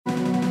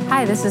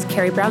Hi, this is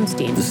Carrie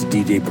Brownstein. This is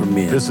DJ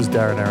Premier. This is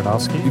Darren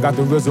Aronofsky. You got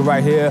the RZA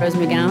right here. Rose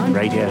McGowan.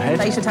 Radiohead.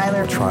 Aisha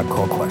Tyler. Tribe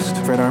Called Quest.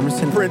 Fred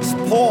Armisen. Prince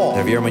Paul.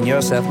 Javier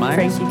Munoz. Seth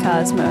Meyers. Frankie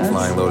Cosmos.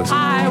 Flying Lotus.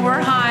 Hi,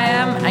 we're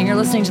Chaim, and you're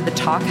listening to the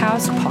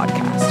Talkhouse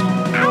Podcast.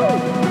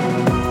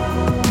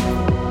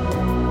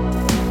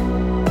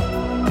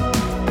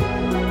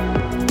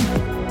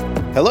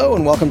 Hello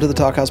and welcome to the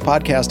Talkhouse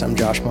Podcast. I'm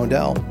Josh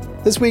Modell.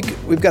 This week,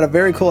 we've got a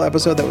very cool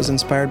episode that was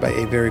inspired by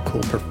a very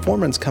cool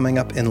performance coming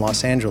up in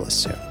Los Angeles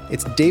soon.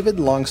 It's David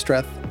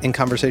Longstreth in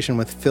conversation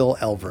with Phil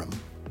Elverum.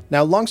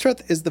 Now,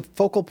 Longstreth is the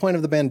focal point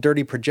of the band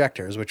Dirty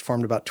Projectors, which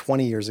formed about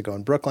 20 years ago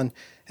in Brooklyn,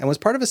 and was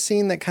part of a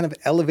scene that kind of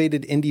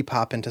elevated indie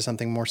pop into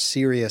something more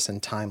serious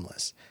and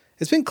timeless.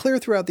 It's been clear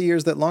throughout the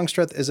years that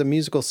Longstreth is a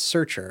musical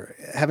searcher,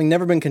 having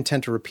never been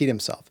content to repeat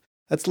himself.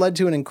 That's led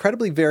to an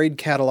incredibly varied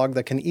catalog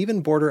that can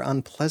even border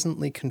on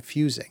pleasantly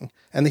confusing.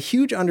 And the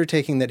huge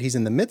undertaking that he's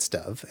in the midst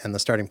of, and the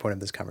starting point of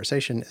this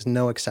conversation, is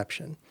no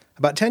exception.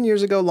 About 10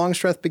 years ago,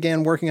 Longstreth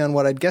began working on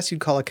what I'd guess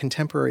you'd call a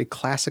contemporary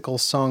classical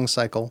song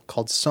cycle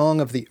called Song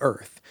of the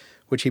Earth,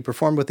 which he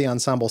performed with the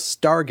ensemble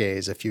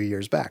Stargaze a few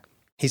years back.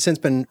 He's since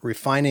been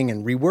refining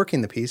and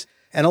reworking the piece,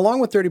 and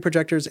along with Dirty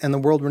Projectors and the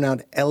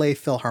world-renowned LA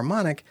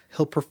Philharmonic,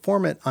 he'll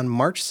perform it on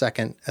March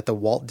 2nd at the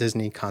Walt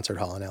Disney Concert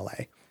Hall in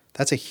LA.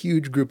 That's a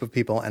huge group of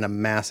people and a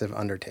massive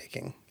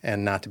undertaking,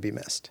 and not to be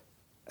missed.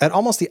 At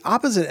almost the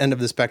opposite end of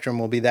the spectrum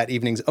will be that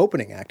evening's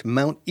opening act,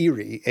 Mount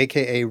Eerie,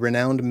 aka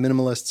renowned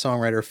minimalist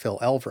songwriter Phil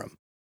Elverum.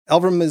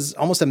 Elverum is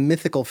almost a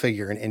mythical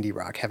figure in indie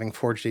rock, having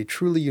forged a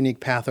truly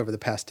unique path over the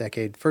past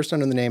decade, first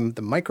under the name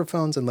The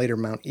Microphones and later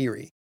Mount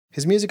Eerie.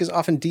 His music is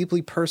often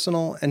deeply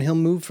personal, and he'll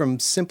move from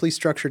simply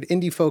structured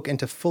indie folk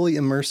into fully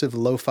immersive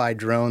lo-fi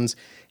drones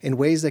in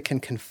ways that can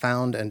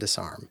confound and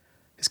disarm.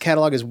 His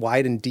catalog is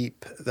wide and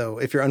deep, though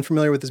if you're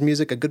unfamiliar with his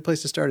music, a good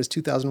place to start is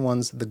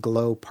 2001's The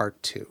Glow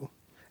Part 2.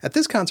 At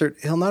this concert,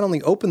 he'll not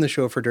only open the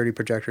show for Dirty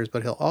Projectors,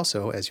 but he'll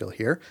also, as you'll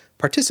hear,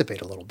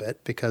 participate a little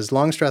bit, because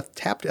Longstreth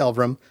tapped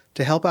Elverum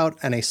to help out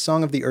on a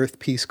Song of the Earth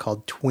piece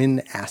called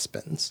Twin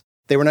Aspens.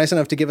 They were nice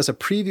enough to give us a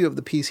preview of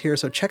the piece here,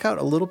 so check out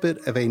a little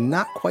bit of a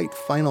not-quite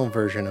final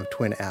version of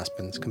Twin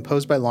Aspens,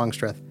 composed by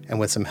Longstreth and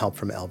with some help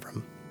from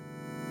Elverum.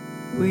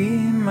 We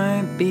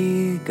might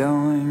be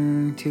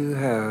going to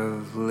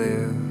have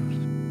lived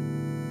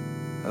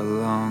a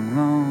long,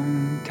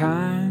 long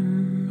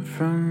time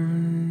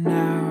from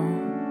now.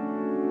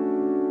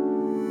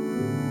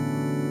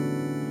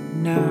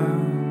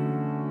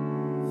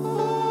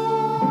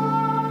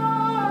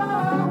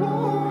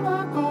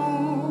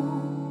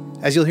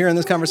 As you'll hear in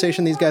this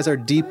conversation, these guys are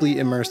deeply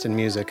immersed in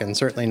music, and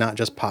certainly not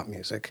just pop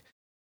music.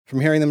 From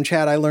hearing them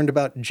chat, I learned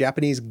about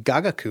Japanese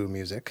gagaku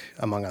music,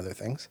 among other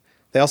things.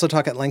 They also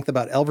talk at length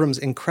about Elverum's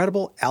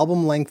incredible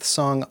album-length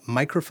song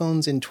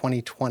Microphones in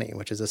 2020,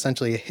 which is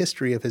essentially a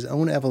history of his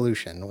own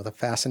evolution with a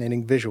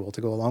fascinating visual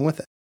to go along with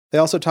it. They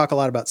also talk a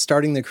lot about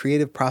starting the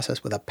creative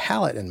process with a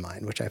palette in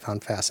mind, which I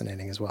found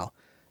fascinating as well.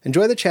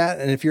 Enjoy the chat,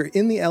 and if you're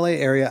in the LA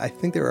area, I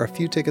think there are a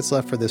few tickets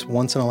left for this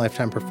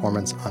once-in-a-lifetime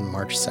performance on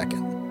March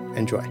 2nd.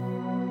 Enjoy.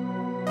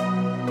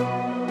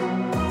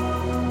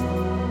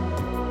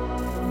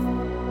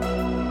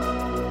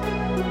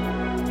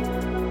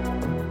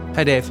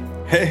 Hi, Dave.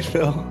 Hey,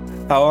 Phil.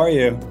 How are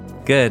you?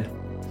 Good.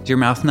 Is your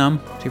mouth numb?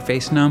 Is your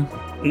face numb?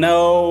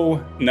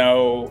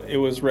 No. It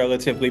was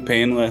relatively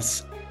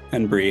painless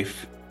and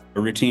brief.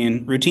 A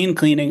routine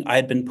cleaning. I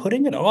had been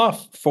putting it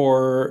off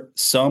for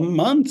some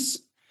months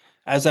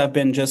as I've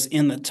been just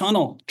in the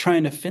tunnel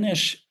trying to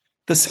finish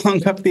the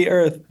Song of the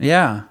Earth.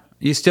 Yeah.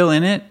 You still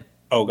in it?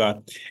 Oh,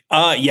 God.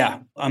 Yeah,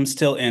 I'm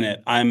still in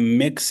it. I'm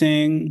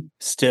mixing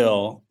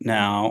still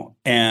now,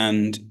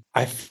 and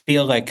I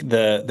feel like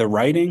the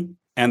writing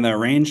and the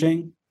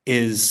arranging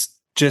is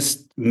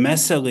just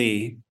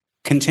messily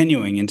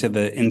continuing into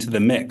the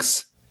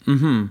mix.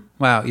 Mm-hmm.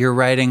 Wow, you're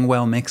writing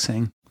while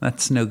mixing.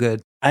 That's no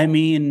good. I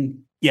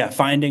mean, yeah,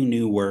 finding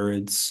new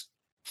words,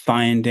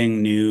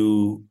 finding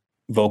new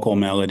vocal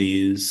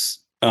melodies,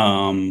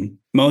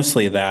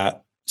 mostly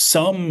that.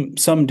 Some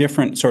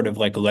different sort of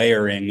like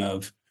layering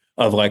of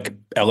like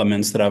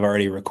elements that I've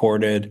already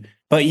recorded.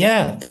 But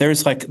yeah,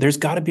 there's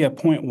got to be a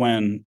point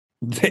when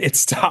it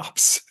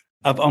stops.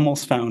 I've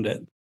almost found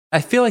it. I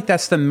feel like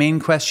that's the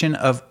main question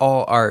of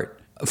all art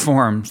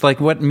forms. Like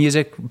what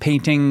music,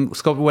 painting,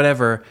 sculpture,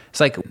 whatever. It's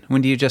like,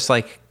 when do you just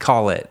like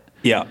call it?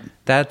 Yeah.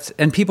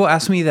 And people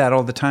ask me that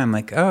all the time.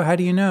 Like, oh, how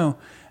do you know?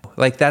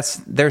 Like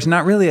there's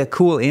not really a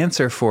cool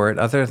answer for it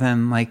other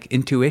than like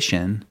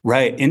intuition.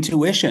 Right.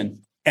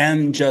 Intuition.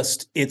 And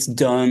just it's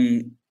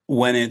done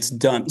when it's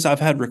done. So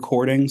I've had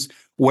recordings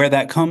where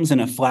that comes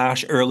in a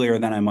flash earlier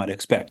than I might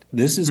expect.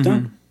 This is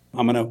done.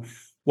 I'm going to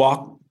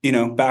walk,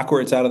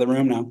 backwards out of the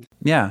room now.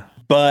 Yeah.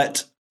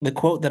 But the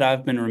quote that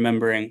I've been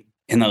remembering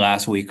in the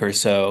last week or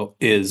so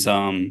is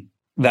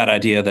that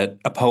idea that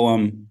a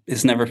poem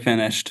is never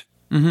finished,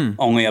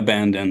 only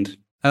abandoned.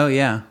 Oh,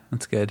 yeah.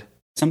 That's good.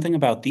 Something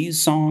about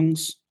these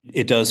songs,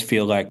 it does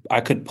feel like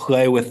I could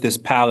play with this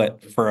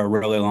palette for a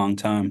really long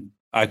time.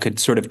 I could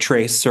sort of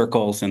trace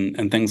circles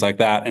and things like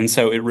that. And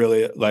so it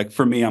really, like,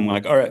 for me, I'm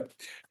like, all right,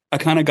 I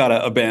kind of got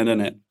to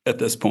abandon it at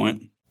this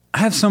point. I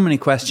have so many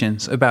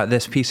questions about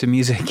this piece of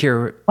music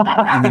you're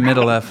in the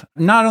middle of.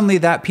 Not only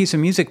that piece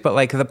of music, but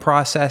like the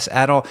process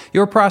at all,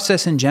 your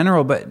process in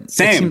general. But it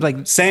seems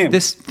like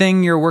this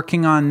thing you're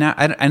working on now.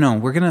 I know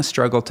we're going to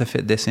struggle to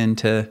fit this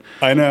into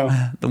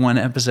the one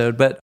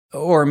episode,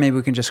 or maybe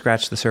we can just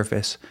scratch the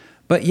surface.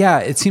 But yeah,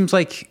 it seems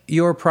like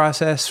your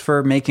process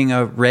for making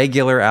a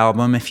regular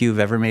album, if you've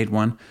ever made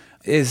one,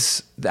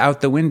 is out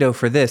the window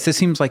for this. This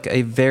seems like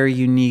a very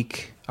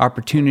unique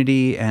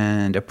opportunity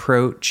and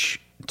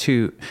approach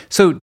to.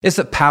 So is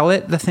the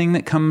palette the thing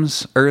that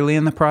comes early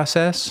in the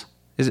process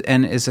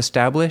and is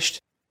established?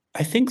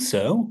 I think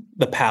so.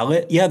 The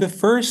palette. Yeah, the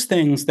first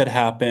things that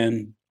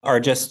happen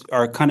are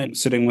kind of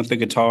sitting with the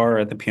guitar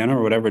or the piano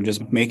or whatever,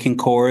 just making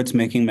chords,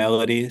 making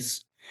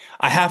melodies.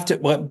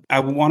 I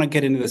want to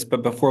get into this,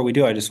 but before we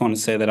do, I just want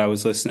to say that I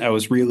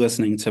was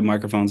re-listening to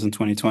Microphones in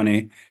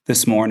 2020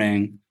 this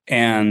morning,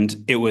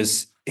 and it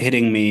was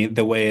hitting me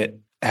the way it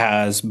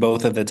has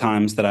both of the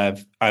times that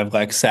I've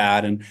like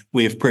sat and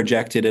we've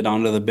projected it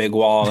onto the big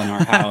wall in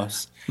our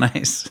house.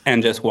 Nice.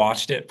 And just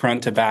watched it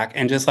front to back,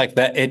 and just like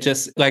that, it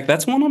just like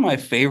that's one of my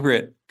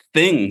favorite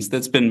things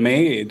that's been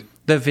made.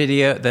 The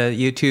video, the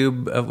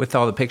YouTube with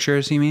all the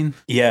pictures, you mean?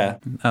 Yeah.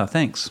 Oh,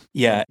 thanks.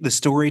 Yeah. The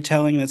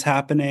storytelling that's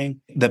happening,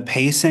 the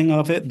pacing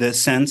of it, the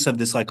sense of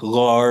this like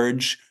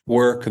large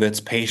work that's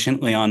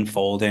patiently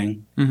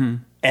unfolding. Mm-hmm.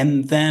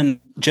 And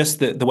then just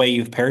the way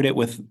you've paired it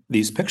with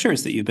these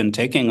pictures that you've been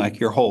taking like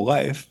your whole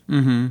life.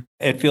 Mm-hmm.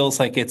 It feels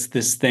like it's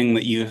this thing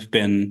that you've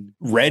been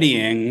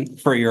readying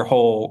for your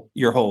whole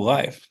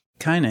life.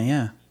 Kind of,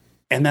 yeah.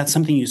 And that's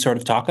something you sort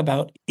of talk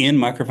about in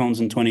Microphones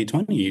in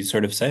 2020. You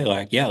sort of say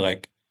like, yeah,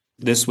 like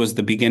this was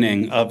the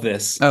beginning of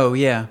this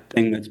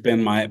thing that's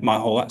been my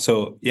whole life.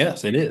 So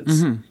yes, it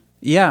is. Mm-hmm.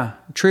 Yeah,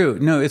 true.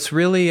 No, it's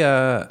really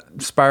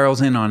spirals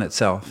in on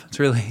itself. It's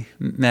really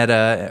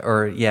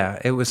meta,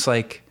 it was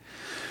like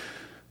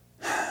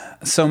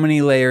so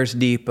many layers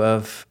deep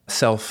of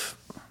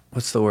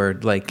what's the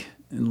word? Like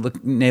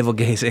navel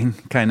gazing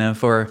kind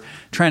of, or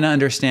trying to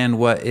understand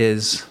what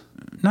is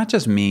not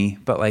just me,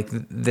 but like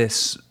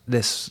this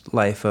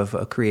life of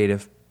a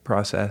creative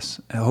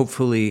process,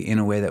 hopefully in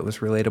a way that was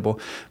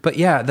relatable. But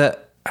yeah,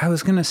 I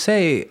was going to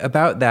say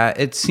about that,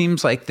 it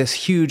seems like this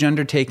huge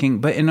undertaking,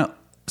 but in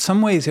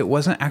some ways it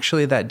wasn't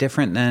actually that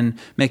different than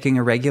making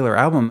a regular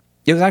album.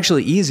 It was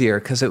actually easier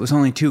because it was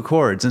only 2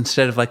 chords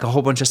instead of like a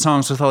whole bunch of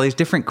songs with all these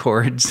different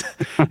chords.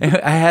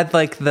 I had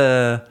like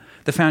the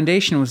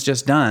foundation was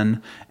just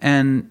done,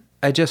 and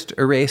I just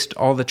erased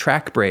all the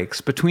track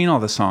breaks between all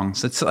the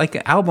songs. It's like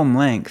an album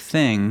length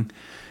thing.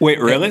 Wait,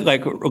 really?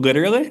 Like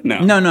literally? No,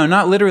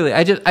 not literally.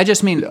 I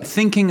just mean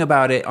thinking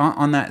about it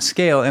on that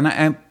scale. And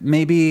I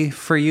maybe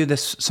for you,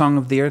 this Song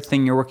of the Earth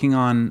thing you're working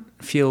on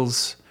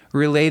feels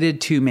related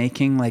to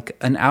making like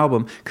an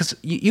album, because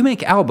you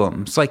make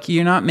albums. Like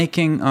you're not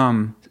making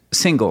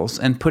singles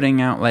and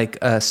putting out like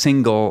a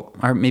single,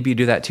 or maybe you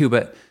do that too,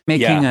 but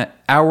making an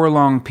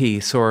hour-long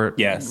piece or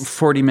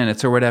 40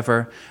 minutes or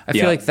whatever. I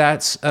feel like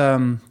that's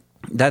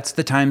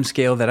the time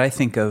scale that I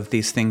think of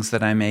these things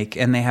that I make,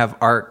 and they have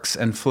arcs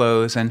and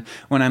flows. And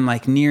when I'm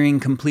like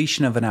nearing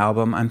completion of an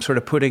album, I'm sort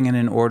of putting it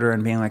in order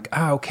and being like,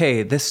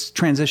 okay, this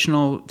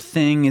transitional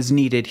thing is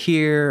needed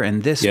here,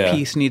 and this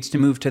piece needs to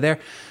move to there.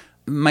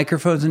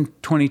 Microphones in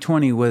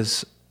 2020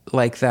 was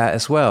like that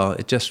as well.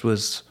 It just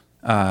was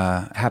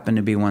happened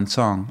to be one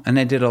song, and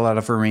I did a lot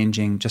of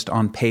arranging just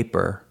on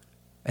paper.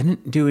 I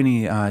didn't do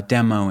any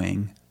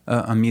demoing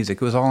on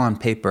music. It was all on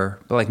paper,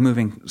 but like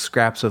moving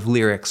scraps of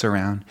lyrics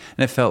around.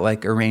 And it felt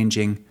like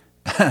arranging,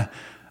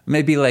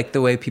 maybe like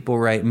the way people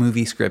write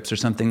movie scripts or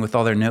something with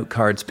all their note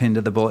cards pinned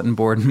to the bulletin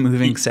board and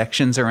moving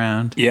sections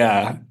around.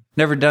 Yeah.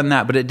 Never done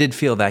that, but it did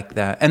feel like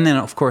that. And then,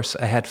 of course,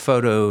 I had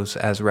photos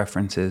as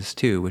references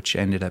too, which I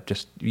ended up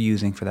just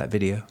using for that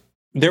video.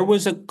 There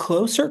was a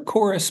closer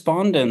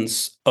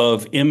correspondence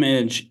of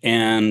image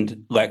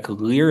and like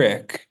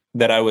lyric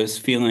that I was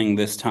feeling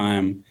this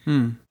time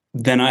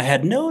than I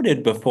had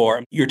noted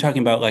before. You're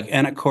talking about like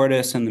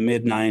Anacortes in the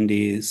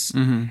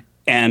mid-90s,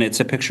 and it's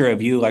a picture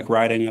of you like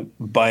riding a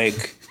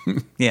bike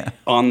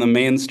on the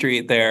main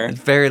street there. It's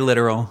very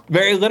literal.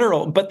 Very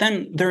literal. But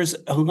then there's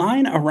a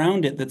line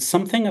around it that's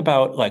something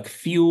about like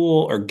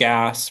fuel or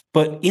gas,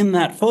 but in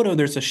that photo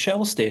there's a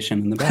Shell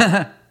station in the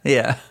back.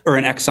 Or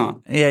an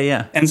Exxon.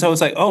 Yeah. And so it's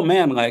like, oh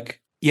man,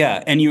 like,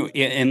 yeah. And you,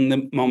 in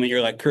the moment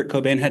you're like, Kurt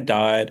Cobain had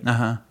died.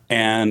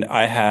 And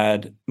I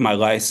had my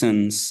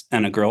license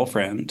and a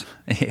girlfriend.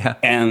 Yeah.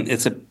 And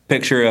it's a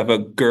picture of a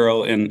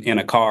girl in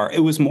a car.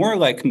 It was more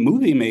like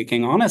movie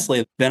making,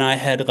 honestly, than I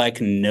had like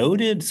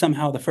noted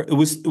somehow. It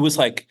was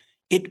like,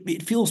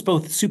 it feels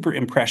both super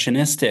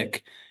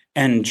impressionistic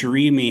and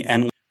dreamy.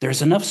 And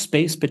there's enough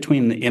space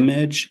between the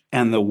image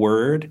and the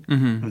word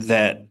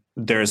that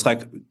there's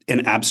like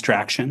an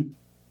abstraction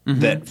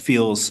that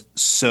feels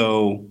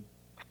so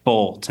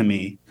full to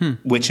me,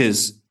 which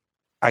is,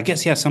 I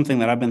guess, something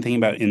that I've been thinking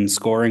about in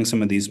scoring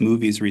some of these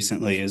movies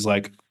recently is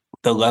like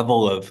the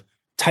level of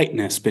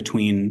tightness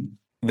between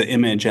the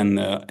image and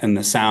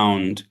the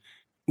sound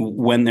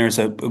when there's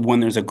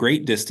a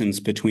great distance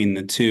between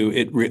the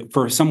two,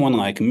 for someone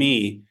like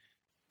me,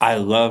 I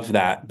love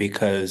that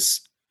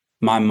because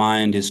my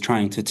mind is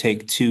trying to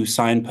take two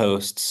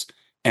signposts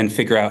and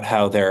figure out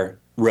how they're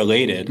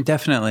related.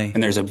 Definitely.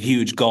 And there's a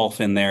huge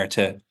gulf in there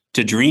to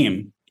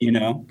dream, you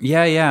know?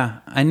 Yeah.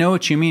 I know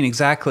what you mean.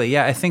 Exactly.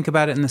 Yeah, I think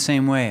about it in the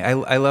same way.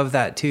 I love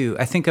that too.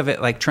 I think of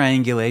it like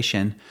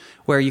triangulation,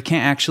 where you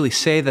can't actually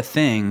say the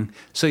thing.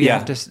 So you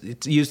have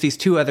to use these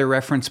two other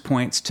reference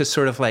points to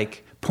sort of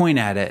like point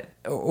at it,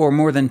 or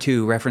more than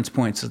two reference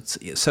points.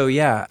 So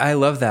yeah, I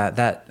love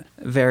that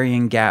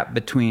varying gap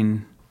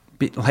between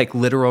like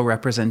literal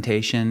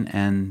representation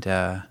and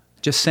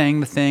just saying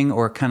the thing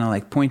or kind of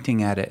like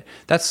pointing at it.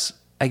 That's,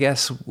 I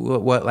guess,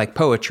 what like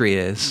poetry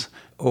is,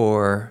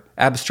 or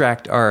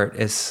abstract art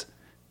is.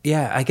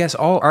 Yeah, I guess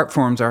all art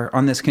forms are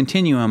on this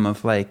continuum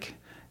of like,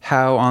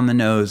 how on the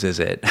nose is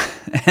it?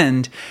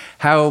 And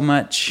how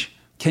much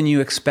can you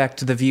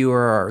expect the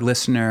viewer or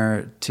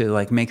listener to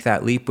like make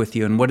that leap with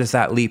you? And what is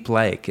that leap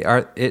like?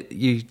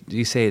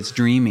 You say it's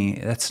dreamy.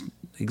 That's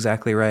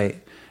exactly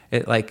right.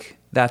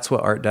 That's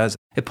what art does.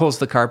 It pulls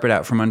the carpet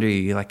out from under you.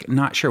 You're like,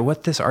 not sure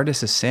what this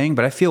artist is saying,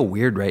 but I feel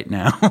weird right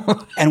now.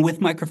 And with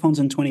Microphones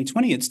in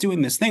 2020, it's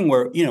doing this thing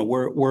where,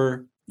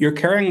 you're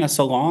carrying us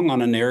along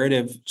on a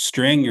narrative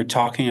string. You're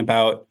talking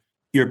about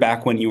you're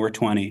back when you were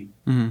 20.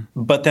 Mm-hmm.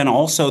 But then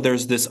also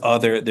there's this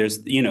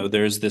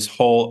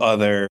whole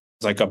other,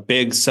 like a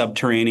big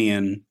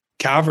subterranean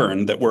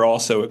cavern that we're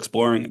also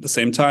exploring at the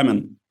same time.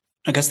 And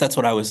I guess that's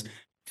what I was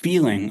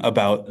feeling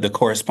about the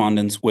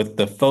correspondence with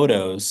the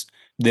photos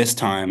this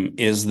time,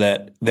 is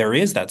that there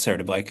is that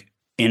sort of like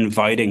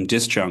inviting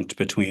disjunct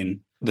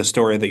between the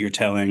story that you're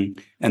telling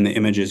and the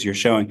images you're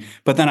showing.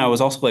 But then I was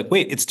also like,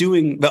 wait, it's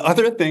doing the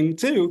other thing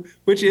too,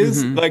 which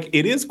is like,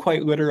 it is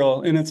quite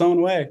literal in its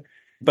own way.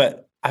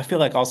 But I feel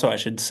like also I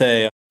should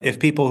say, if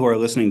people who are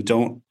listening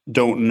don't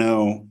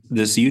know,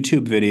 this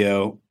YouTube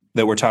video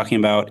that we're talking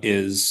about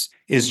is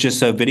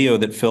just a video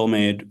that Phil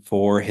made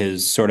for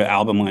his sort of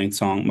album-length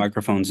song,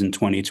 Microphones in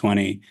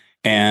 2020.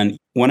 And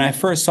when I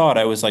first saw it,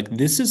 I was like,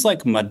 this is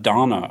like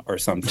Madonna or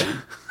something.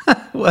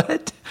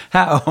 What?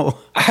 How?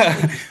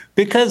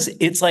 Because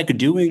it's like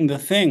doing the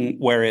thing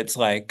where it's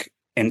like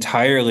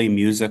entirely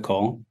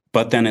musical,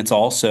 but then it's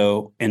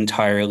also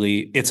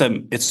entirely, it's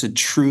a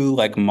true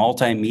like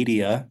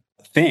multimedia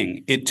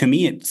thing. To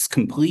me, it's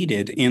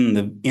completed in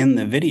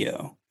the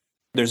video.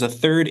 There's a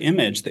third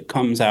image that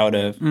comes out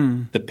of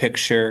the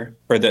picture,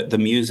 or the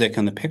music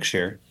and the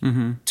picture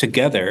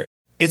together.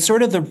 It's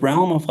sort of the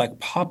realm of like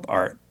pop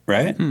art,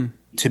 right?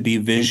 To be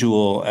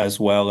visual as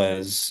well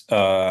as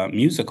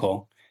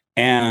musical.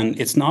 And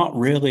it's not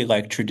really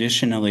like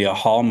traditionally a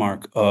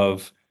hallmark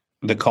of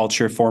the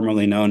culture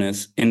formerly known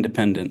as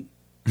independent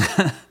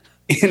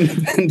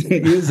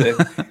music,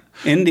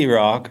 indie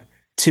rock,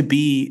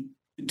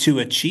 to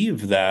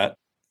achieve that.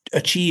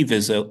 Achieve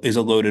is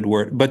a loaded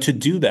word, but to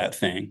do that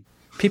thing.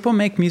 People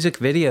make music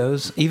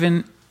videos,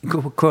 even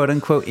quote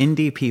unquote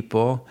indie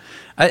people.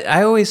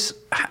 I always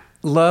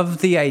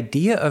love the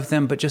idea of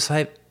them, but just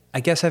I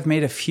guess I've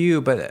made a few,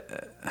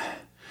 but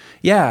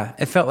yeah,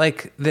 it felt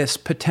like this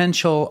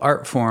potential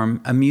art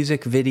form, a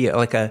music video,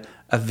 like a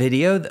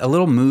video, a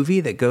little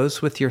movie that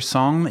goes with your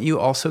song that you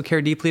also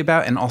care deeply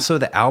about, and also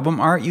the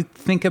album art you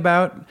think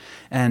about,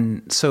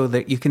 and so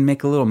that you can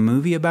make a little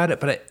movie about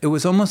it. But it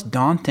was almost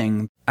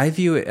daunting. I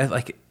view it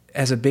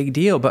as a big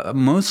deal, but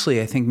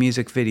mostly I think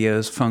music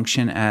videos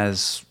function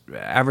as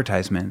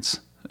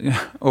advertisements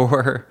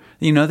or,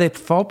 they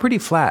fall pretty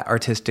flat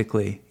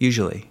artistically,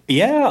 usually.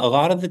 Yeah, a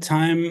lot of the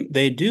time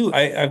they do.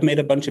 I've made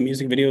a bunch of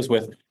music videos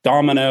with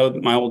Domino,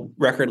 my old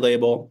record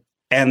label,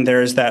 and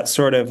there's that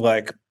sort of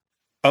like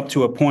up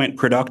to a point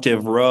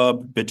productive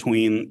rub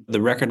between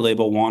the record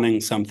label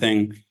wanting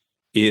something,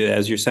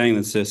 as you're saying,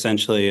 that's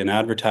essentially an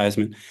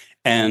advertisement,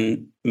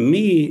 and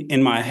me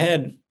in my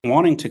head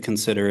wanting to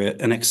consider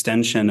it an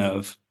extension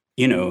of,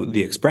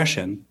 the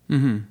expression.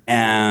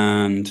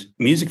 And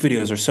music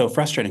videos are so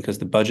frustrating because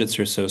the budgets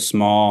are so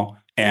small.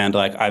 And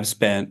like I've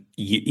spent,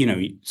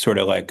 sort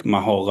of like my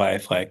whole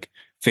life, like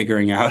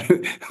figuring out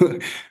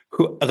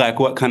like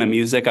what kind of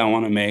music I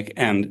want to make,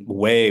 and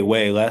way,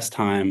 way less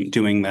time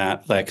doing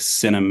that, like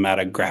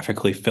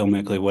cinematographically,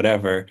 filmically,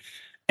 whatever.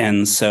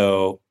 And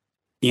so,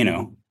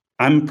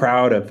 I'm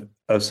proud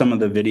of some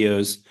of the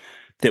videos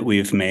that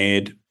we've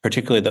made,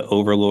 particularly the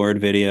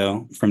Overlord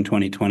video from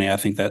 2020. I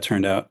think that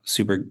turned out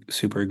super,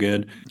 super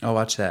good. I'll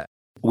watch that.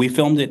 We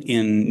filmed it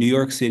in New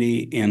York City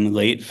in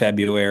late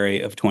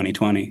February of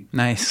 2020.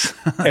 Nice.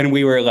 And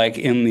we were like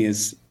in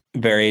these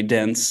very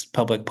dense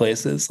public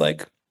places.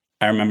 Like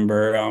I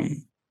remember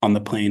on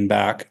the plane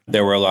back,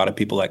 there were a lot of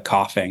people like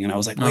coughing, and I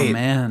was like, wait, oh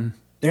man,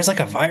 there's like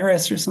a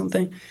virus or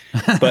something.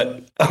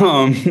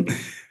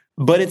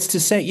 But it's to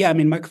say, yeah, I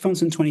mean,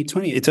 Microphones in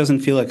 2020, it doesn't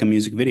feel like a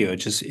music video.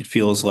 It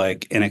feels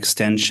like an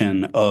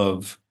extension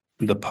of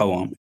the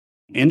poem.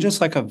 in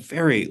just like a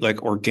very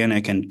like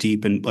organic and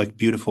deep and like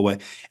beautiful way.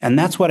 And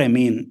that's what I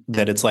mean,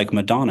 that it's like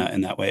Madonna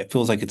in that way. It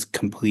feels like it's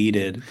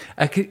completed.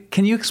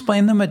 Can you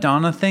explain the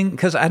Madonna thing?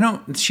 Because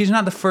she's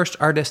not the first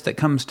artist that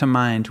comes to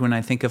mind when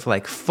I think of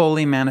like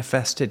fully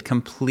manifested,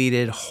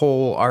 completed,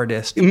 whole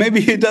artist.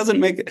 Maybe it doesn't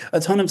make a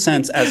ton of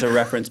sense as a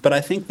reference, but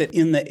I think that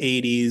in the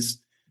 80s,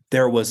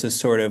 there was this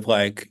sort of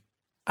like,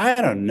 I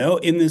don't know,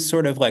 in this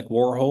sort of like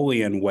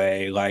Warholian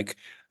way, like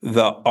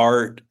the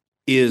art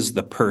is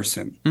the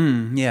person.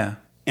 Yeah.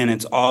 And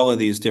it's all of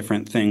these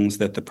different things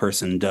that the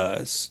person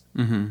does.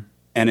 Mm-hmm.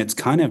 And it's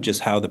kind of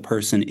just how the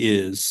person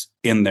is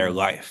in their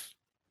life.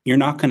 You're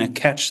not going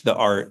to catch the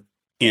art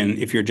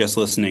if you're just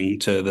listening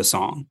to the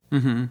song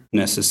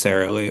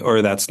necessarily,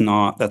 or that's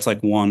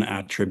like one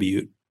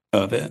attribute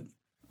of it.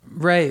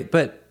 Right.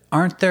 But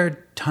aren't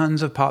there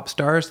tons of pop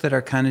stars that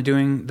are kind of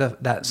doing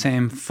that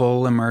same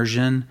full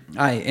immersion?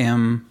 I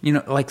am,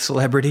 like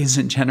celebrities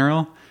in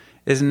general.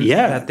 Isn't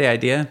that the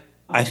idea?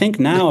 I think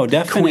now,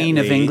 definitely. Queen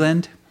of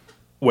England.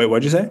 Wait,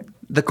 what'd you say?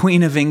 The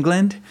Queen of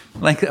England,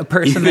 like a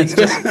person that's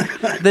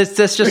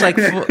just like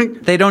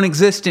they don't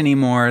exist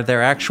anymore.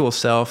 Their actual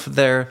self,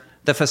 the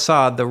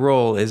facade, the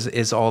role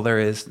is all there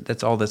is.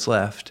 That's all that's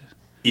left.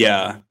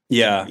 Yeah.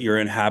 You're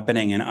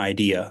inhabiting an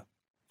idea.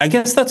 I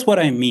guess that's what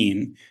I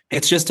mean.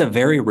 It's just a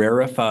very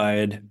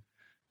rarefied.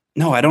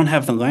 No, I don't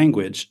have the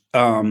language.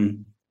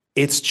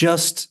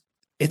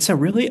 It's a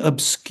really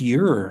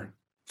obscure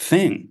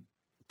thing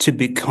to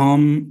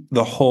become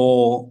the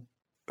whole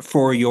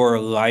for your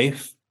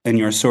life and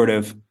your sort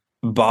of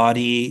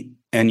body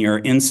and your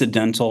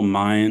incidental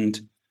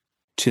mind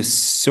to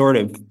sort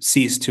of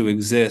cease to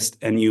exist,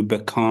 and you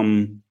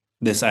become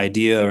this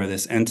idea or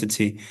this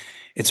entity.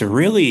 It's a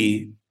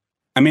really,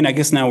 I mean, I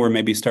guess now we're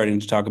maybe starting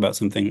to talk about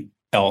something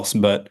else,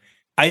 but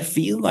I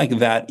feel like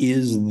that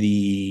is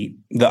the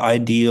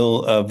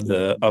ideal of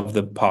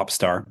the pop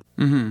star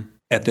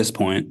at this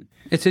point.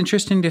 It's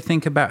interesting to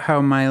think about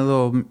how my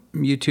little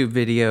YouTube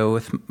video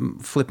with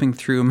flipping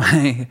through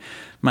my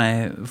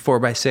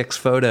 4x6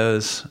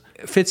 photos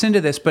fits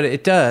into this, but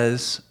it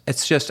does.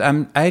 It's just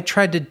I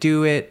tried to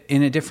do it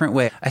in a different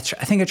way. I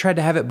think I tried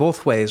to have it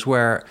both ways,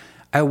 where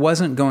I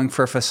wasn't going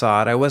for a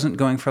facade. I wasn't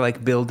going for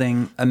like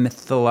building a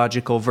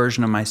mythological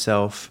version of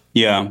myself.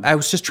 Yeah. I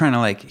was just trying to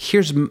like,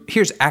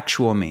 here's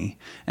actual me.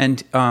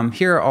 And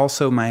here are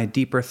also my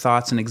deeper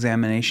thoughts and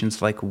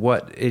examinations, like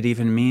what it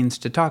even means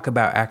to talk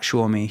about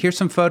actual me. Here's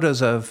some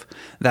photos of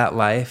that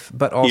life,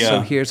 but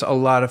also here's a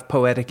lot of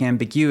poetic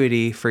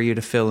ambiguity for you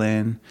to fill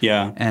in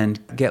and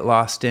get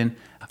lost in.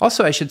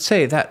 Also, I should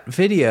say that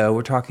video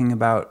we're talking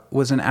about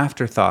was an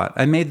afterthought.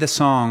 I made the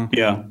song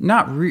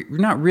not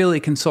really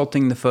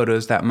consulting the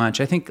photos that much.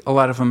 I think a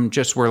lot of them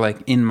just were like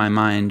in my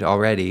mind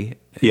already,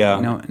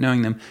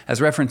 knowing them as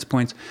reference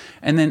points.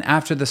 And then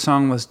after the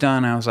song was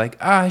done, I was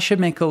like, I should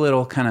make a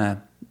little kind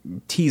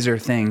of teaser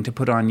thing to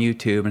put on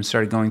YouTube, and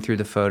started going through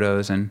the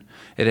photos. And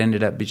it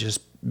ended up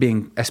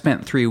I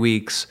spent 3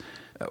 weeks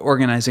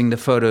organizing the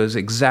photos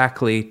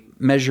exactly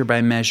measure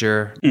by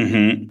measure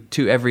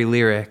to every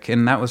lyric,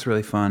 and that was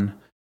really fun.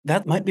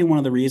 That might be one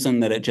of the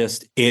reasons that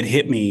it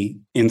hit me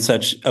in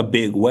such a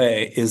big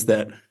way, is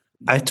that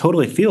I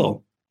totally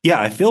feel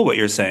what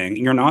you're saying.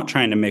 You're not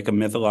trying to make a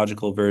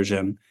mythological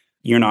version.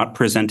 You're not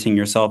presenting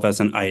yourself as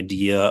an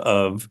idea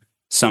of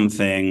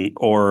something,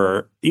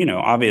 or,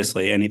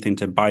 obviously anything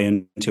to buy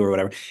into or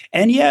whatever.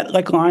 And yet,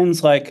 like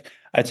lines like,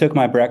 I took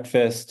my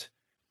breakfast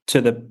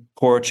to the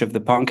porch of the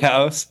punk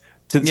house,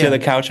 to the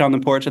couch on the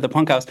porch of the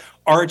punk house,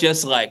 are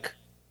just like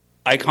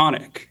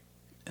iconic.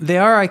 They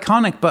are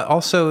iconic, but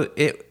also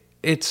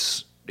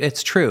it's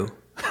true.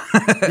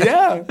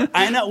 Yeah,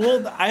 I know.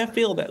 Well, I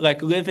feel that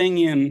like living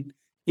in,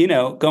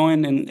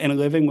 going and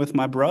living with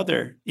my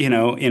brother,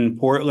 in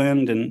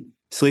Portland, and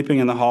sleeping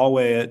in the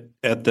hallway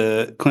at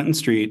the Clinton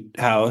Street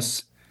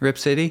house. Rip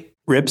City,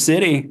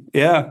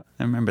 yeah.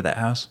 I remember that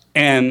house.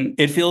 And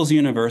it feels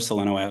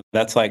universal in a way.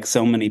 That's like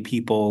so many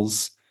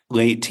people's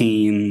late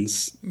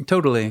teens.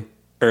 Totally.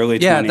 Early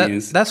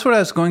 20s. That's what I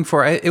was going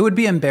for. It would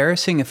be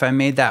embarrassing if I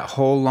made that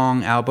whole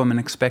long album and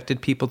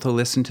expected people to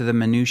listen to the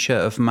minutia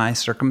of my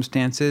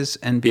circumstances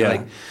and be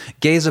like,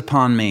 gaze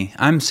upon me,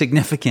 I'm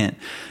significant.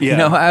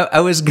 Yeah.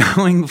 I was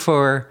going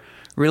for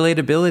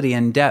relatability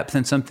and depth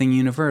and something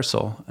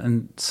universal.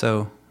 And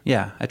so,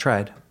 I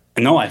tried.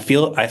 No, I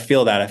feel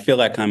that. I feel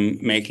like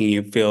I'm making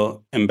you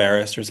feel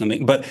embarrassed or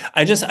something. But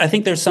I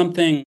think there's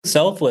something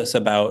selfless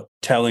about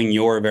telling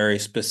your very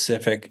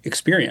specific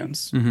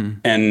experience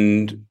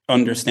and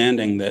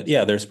understanding that,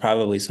 there's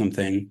probably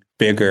something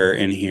bigger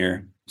in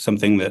here,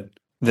 something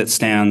that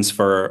stands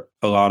for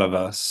a lot of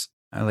us.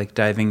 I like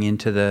diving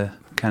into the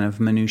kind of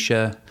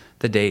minutia,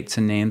 the dates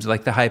and names,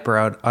 like the hyper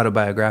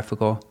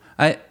autobiographical.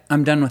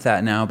 I'm done with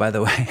that now, by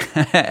the way.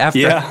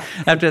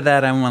 After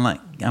that, I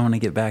want to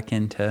get back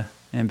into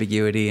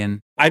ambiguity. And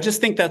I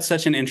just think that's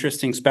such an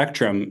interesting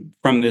spectrum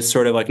from this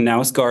sort of like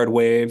Nausgard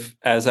wave,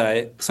 as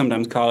I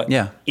sometimes call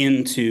it,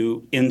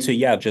 into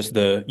just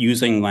the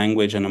using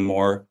language in a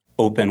more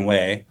open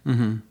way.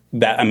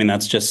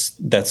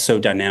 That's so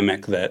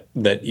dynamic that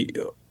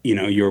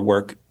your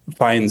work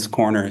finds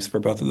corners for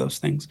both of those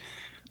things.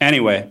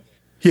 Anyway,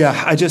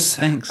 yeah,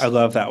 Thanks. I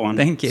love that one.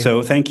 Thank you.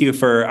 So thank you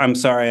for, I'm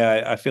sorry,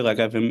 I feel like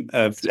I've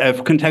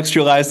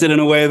contextualized it in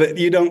a way that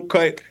you don't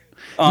quite.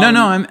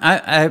 No,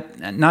 I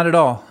not at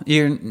all.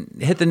 You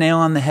hit the nail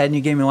on the head and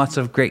you gave me lots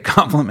of great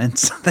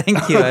compliments.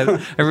 Thank you.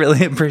 I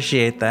really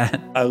appreciate that.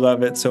 I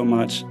love it so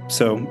much.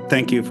 So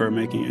thank you for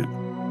making it.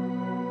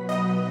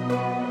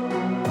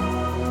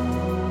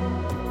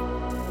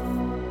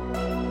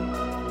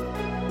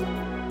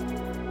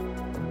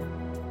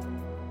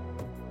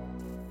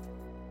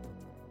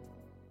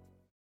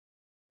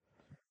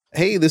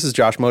 Hey, this is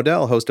Josh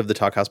Modell, host of the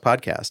Talkhouse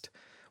podcast.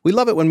 We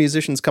love it when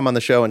musicians come on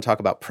the show and talk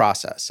about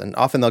process, and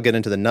often they'll get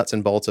into the nuts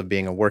and bolts of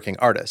being a working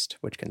artist,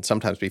 which can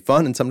sometimes be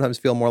fun and sometimes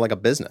feel more like a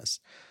business.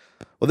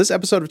 Well, this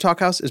episode of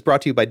Talkhouse is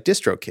brought to you by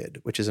DistroKid,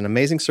 which is an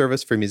amazing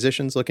service for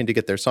musicians looking to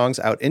get their songs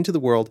out into the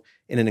world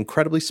in an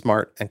incredibly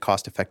smart and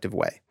cost-effective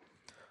way.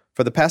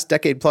 For the past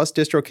decade plus,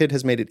 DistroKid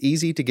has made it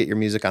easy to get your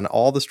music on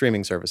all the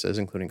streaming services,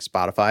 including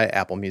Spotify,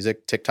 Apple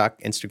Music, TikTok,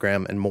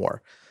 Instagram, and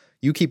more.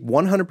 You keep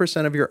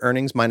 100% of your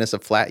earnings minus a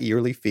flat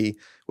yearly fee,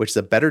 which is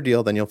a better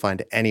deal than you'll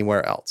find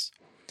anywhere else.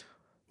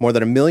 More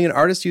than 1 million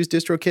artists use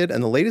DistroKid,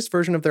 and the latest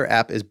version of their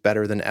app is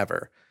better than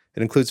ever.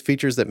 It includes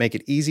features that make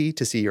it easy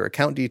to see your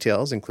account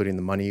details, including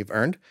the money you've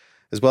earned,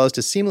 as well as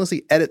to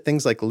seamlessly edit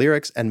things like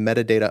lyrics and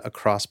metadata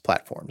across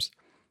platforms.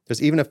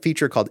 There's even a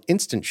feature called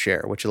Instant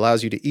Share, which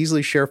allows you to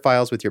easily share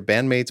files with your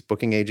bandmates,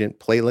 booking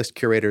agent, playlist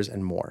curators,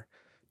 and more.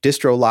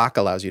 Distro Lock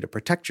allows you to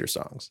protect your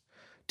songs.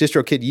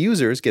 DistroKid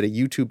users get a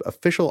YouTube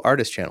official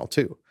artist channel,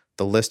 too.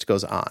 The list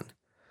goes on.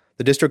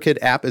 The DistroKid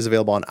app is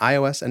available on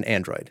iOS and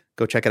Android.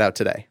 Go check it out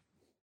today.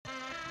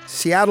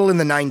 Seattle in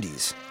the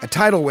 90s. A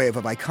tidal wave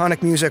of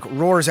iconic music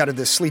roars out of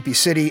this sleepy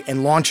city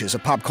and launches a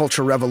pop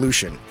culture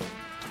revolution.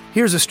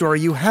 Here's a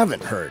story you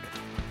haven't heard.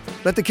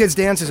 Let the Kids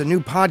Dance is a new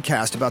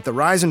podcast about the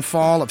rise and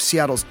fall of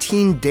Seattle's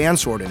teen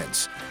dance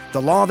ordinance,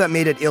 the law that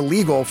made it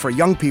illegal for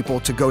young people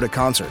to go to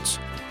concerts.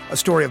 A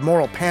story of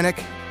moral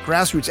panic,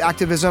 grassroots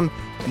activism,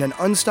 and an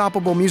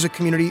unstoppable music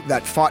community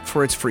that fought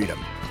for its freedom.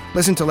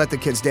 Listen to Let the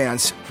Kids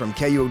Dance from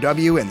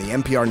KUOW and the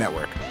NPR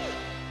network.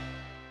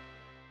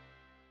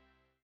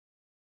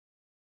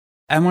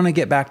 I want to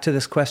get back to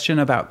this question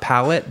about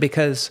palette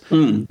because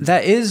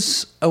that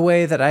is a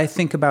way that I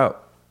think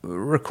about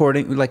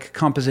recording, like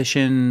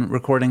composition,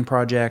 recording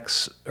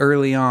projects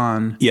early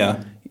on.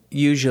 Yeah.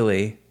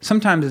 Usually.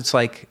 Sometimes it's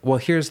like, well,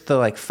 here's the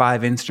like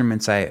 5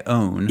 instruments I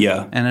own.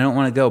 Yeah. And I don't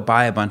want to go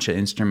buy a bunch of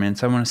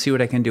instruments. I want to see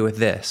what I can do with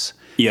this.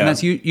 Yeah. And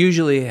that's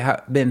usually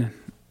been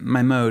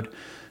my mode.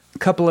 A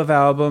couple of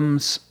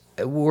albums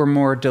were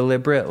more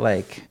deliberate,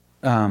 like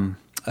A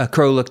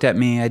Crow Looked at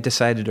Me. I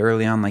decided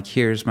early on, like,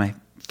 here's my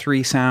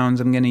 3 sounds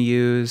I'm going to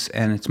use,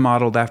 and it's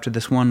modeled after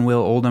this one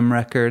Will Oldham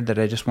record that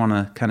I just want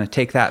to kind of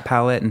take that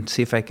palette and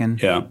see if I can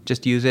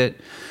just use it.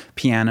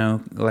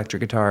 Piano, electric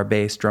guitar,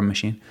 bass, drum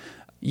machine.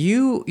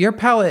 Your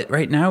palette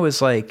right now is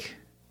like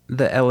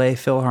the LA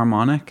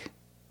Philharmonic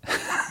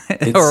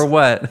or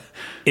what?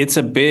 It's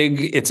a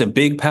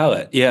big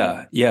palette.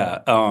 Yeah.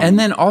 And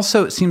then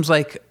also it seems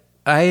like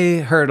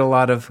I heard a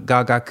lot of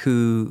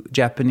gagaku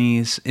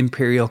Japanese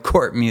imperial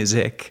court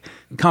music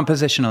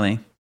compositionally.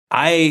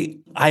 I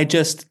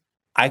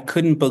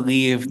couldn't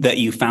believe that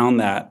you found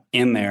that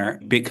in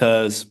there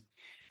because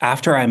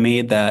after I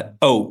made that,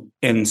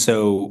 and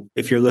so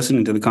if you're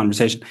listening to the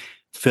conversation,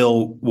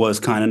 Phil was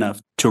kind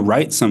enough to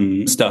write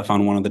some stuff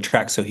on one of the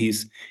tracks. So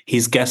he's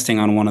guesting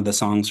on one of the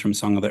songs from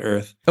Song of the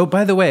Earth. Oh,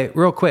 by the way,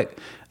 real quick.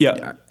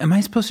 Yeah. Am I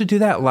supposed to do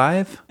that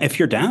live? If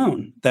you're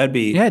down, that'd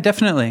be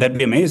definitely. That'd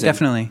be amazing.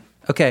 Definitely.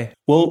 Okay.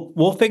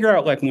 We'll figure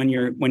out like when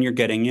you're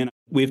getting in.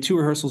 We have 2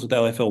 rehearsals with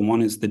LA Phil.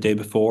 One is the day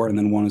before and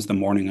then one is the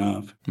morning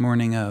of.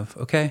 Morning of.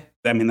 Okay.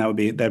 I mean,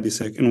 that'd be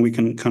sick. And we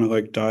can kind of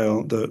like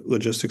dial the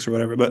logistics or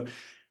whatever.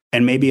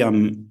 And maybe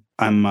I'm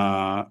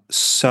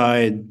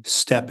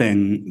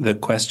sidestepping the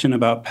question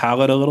about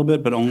palette a little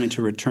bit, but only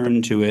to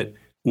return to it.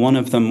 One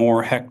of the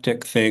more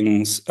hectic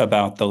things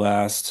about the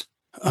last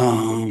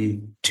 2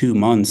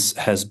 months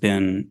has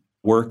been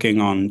working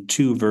on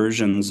 2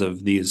 versions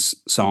of these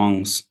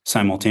songs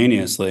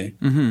simultaneously.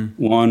 Mm-hmm.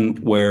 One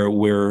where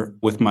we're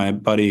with my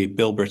buddy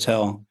Bill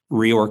Bertel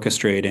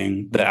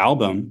reorchestrating the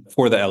album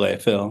for the LA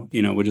Phil,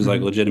 which is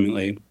like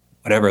legitimately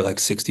whatever, like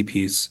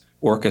 60-piece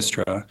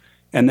orchestra.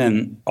 And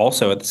then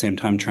also at the same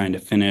time trying to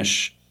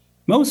finish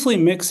mostly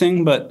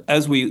mixing, but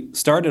as we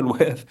started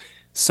with,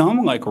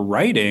 some like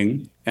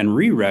writing and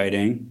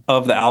rewriting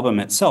of the album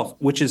itself,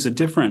 which is a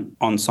different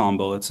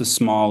ensemble. It's a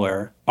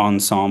smaller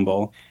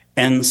ensemble.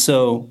 And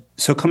so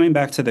coming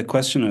back to the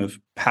question of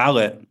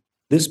palette,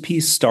 this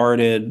piece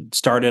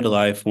started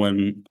life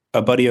when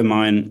a buddy of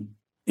mine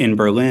in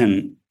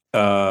Berlin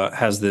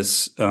has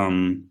this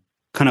kind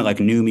of like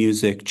new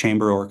music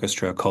chamber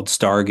orchestra called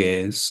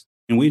Stargaze.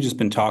 And we've just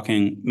been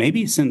talking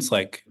maybe since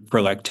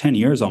for 10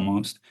 years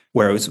almost,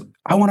 where it was,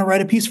 I want to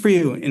write a piece for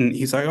you. And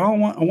he's like, I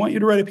want you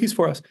to write a piece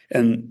for us.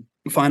 And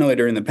finally,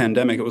 during the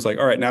pandemic, it was like,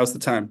 all right, now's the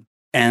time.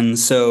 And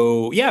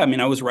so,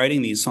 I was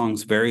writing these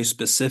songs very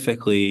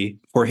specifically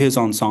for his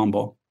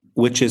ensemble.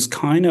 which is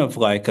kind of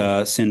like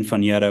a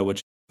sinfonietta,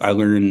 which I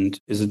learned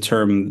is a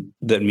term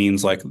that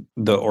means like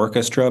the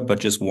orchestra, but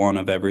just one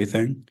of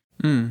everything.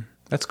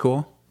 That's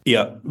cool.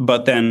 Yeah,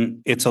 but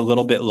then it's a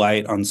little bit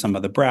light on some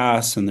of the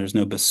brass, and there's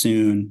no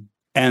bassoon.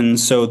 And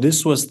so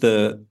this was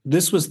the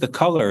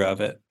color of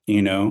it,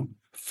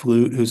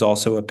 flute, who's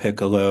also a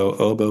piccolo,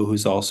 oboe,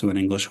 who's also an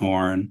English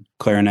horn,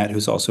 clarinet,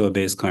 who's also a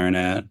bass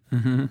clarinet,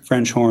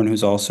 French horn,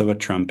 who's also a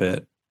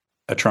trumpet,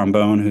 a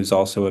trombone, who's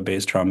also a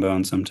bass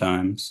trombone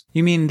sometimes.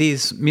 You mean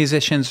these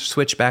musicians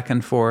switch back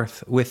and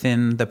forth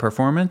within the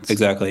performance?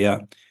 Exactly, yeah.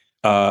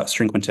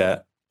 String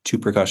quintet, 2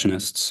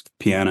 percussionists,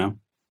 piano.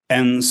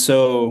 And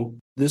so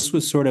this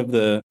was sort of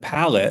the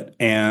palette,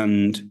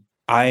 and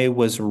I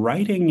was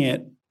writing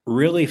it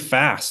really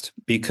fast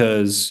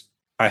because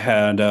I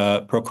had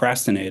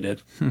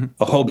procrastinated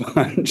a whole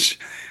bunch.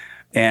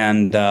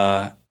 And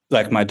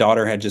like my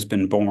daughter had just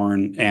been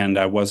born and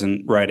I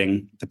wasn't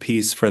writing the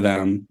piece for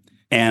them.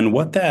 And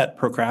what that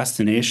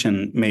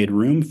procrastination made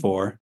room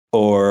for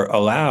or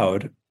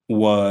allowed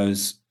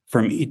was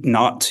for me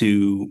not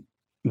to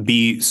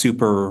be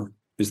super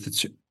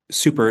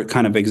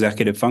kind of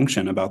executive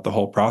function about the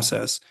whole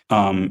process,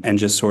 and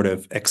just sort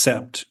of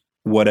accept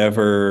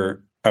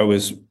whatever I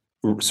was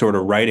sort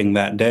of writing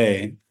that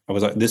day. I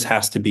was like, this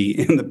has to be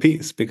in the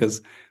piece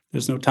because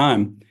there's no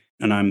time.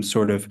 And I'm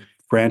sort of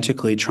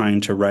frantically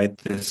trying to write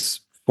this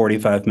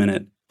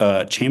 45-minute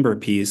chamber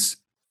piece.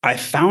 I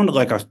found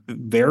like a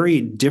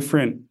very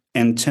different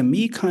and to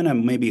me kind of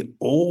maybe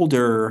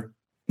older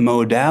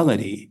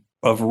modality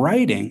of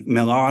writing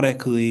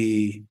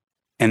melodically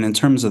and in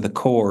terms of the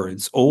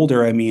chords.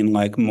 Older, I mean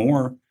like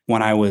more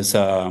when I was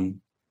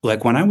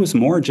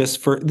more just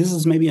for, this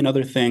is maybe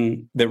another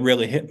thing that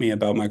really hit me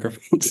about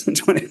microphones in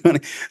 2020.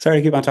 Sorry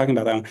to keep on talking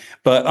about that one.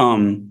 But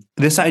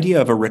this idea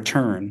of a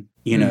return,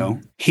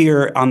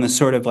 here on the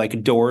sort of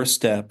like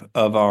doorstep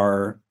of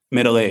our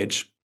middle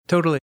age.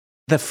 Totally.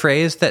 The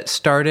phrase that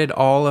started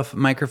all of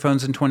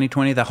Microphones in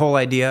 2020, the whole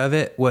idea of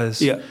it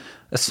was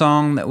a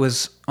song that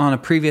was on a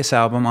previous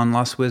album, on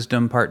Lost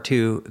Wisdom Part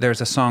 2. There's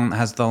a song that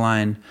has the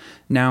line,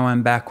 "Now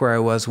I'm back where I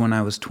was when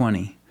I was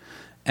 20.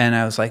 And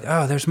I was like,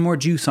 oh, there's more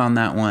juice on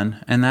that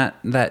one. And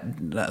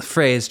that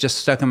phrase just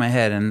stuck in my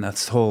head, and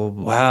this whole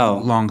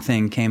long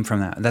thing came from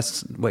that.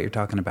 That's what you're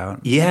talking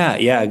about.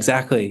 Yeah,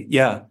 exactly.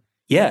 Yeah.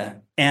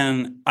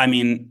 And I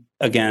mean,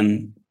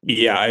 again,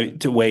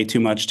 way too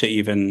much to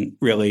even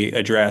really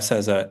address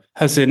as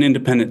an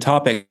independent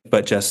topic.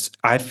 But just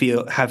I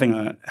feel having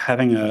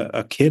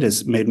a kid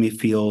has made me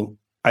feel,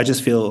 I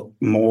just feel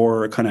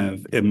more kind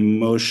of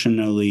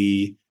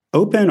emotionally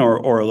open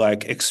or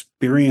like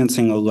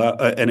experiencing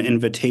an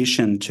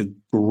invitation to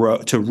grow,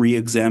 to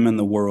re-examine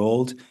the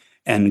world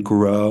and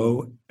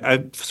grow.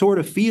 I sort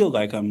of feel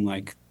like I'm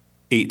like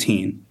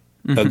 18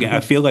 again. I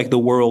feel like the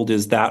world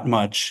is that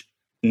much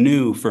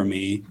new for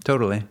me.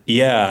 Totally.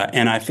 Yeah.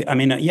 And I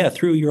mean,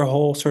 through your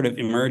whole sort of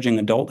emerging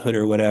adulthood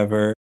or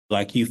whatever,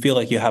 like you feel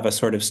like you have a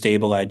sort of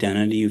stable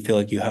identity. You feel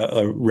like you have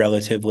a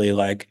relatively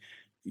like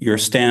your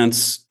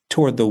stance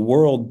toward the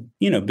world,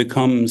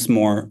 becomes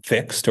more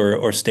fixed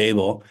or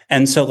stable.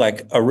 And so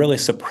like a really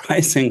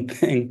surprising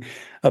thing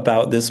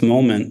about this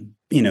moment,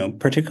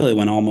 particularly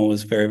when Alma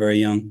was very, very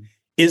young,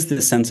 is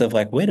the sense of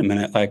like, wait a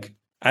minute, like,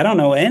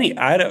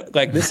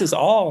 this is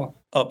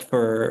all up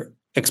for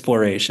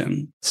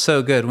exploration.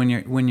 So good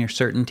when your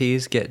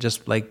certainties get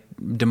just like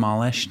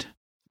demolished.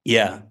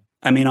 Yeah.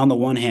 I mean, on the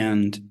one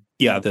hand,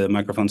 the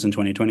Microphones in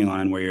 2020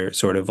 line where you're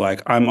sort of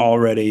like, I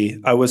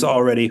was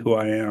already who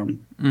I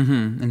am.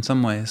 Mm-hmm. In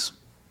some ways.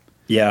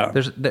 Yeah.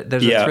 There's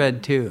a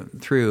thread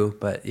through,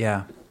 but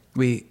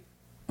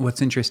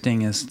what's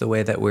interesting is the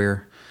way that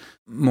we're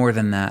more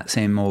than that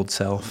same old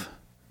self,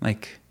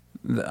 like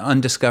the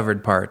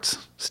undiscovered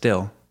parts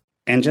still.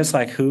 And just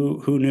like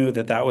who knew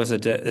that was a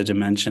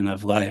dimension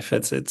of life.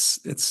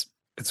 It's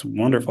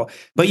wonderful.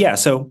 But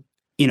so,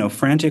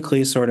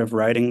 frantically sort of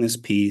writing this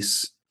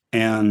piece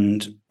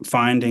and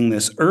finding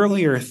this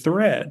earlier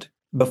thread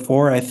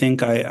before I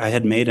think I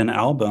had made an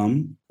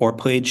album or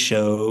played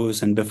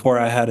shows, and before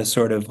I had a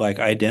sort of like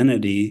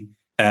identity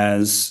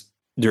as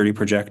Dirty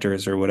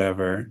Projectors or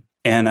whatever.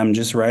 And I'm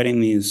just writing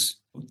these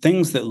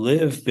things that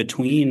live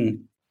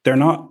between, they're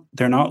not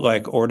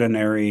like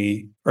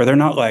ordinary, or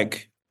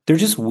they're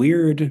just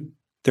weird.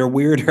 They're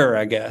weirder,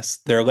 I guess.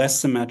 They're less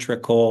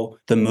symmetrical.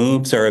 The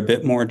moves are a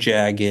bit more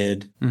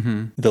jagged.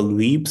 Mm-hmm. The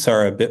leaps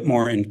are a bit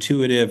more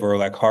intuitive or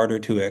like harder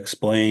to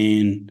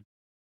explain.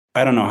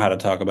 I don't know how to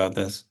talk about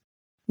this.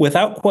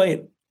 Without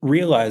quite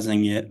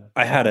realizing it,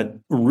 I had a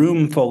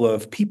room full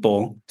of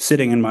people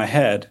sitting in my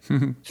head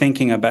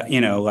thinking about,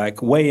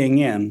 like weighing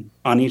in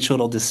on each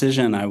little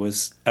decision I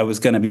was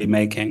going to be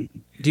making.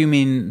 Do you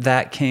mean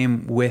that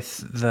came with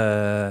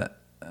the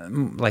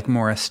like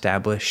more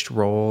established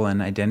role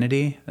and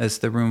identity as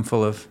the room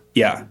full of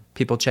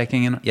people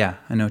checking in? Yeah,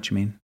 I know what you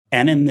mean.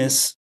 And in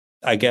this,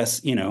 I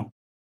guess,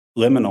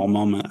 liminal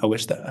moment, I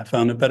wish that I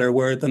found a better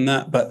word than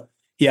that. But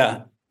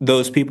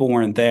those people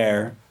weren't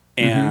there.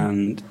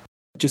 And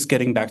just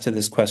getting back to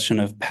this question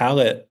of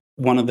palette,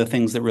 one of the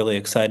things that really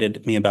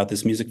excited me about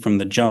this music from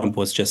the jump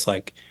was just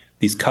like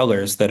these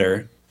colors that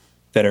are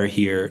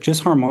here,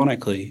 just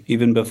harmonically,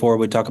 even before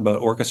we talk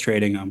about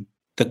orchestrating them.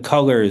 The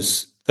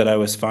colors that I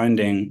was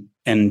finding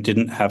and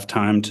didn't have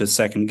time to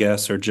second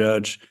guess or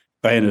judge,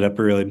 I ended up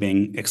really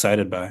being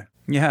excited by.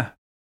 Yeah.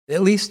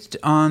 At least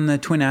on the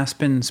Twin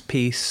Aspens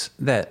piece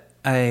that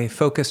I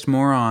focused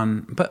more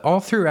on, but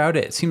all throughout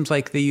it seems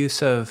like the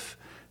use of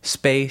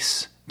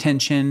space,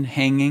 tension,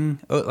 hanging,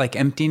 like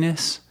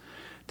emptiness.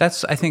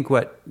 That's, I think,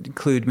 what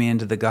clued me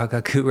into the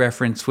Gagaku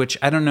reference, which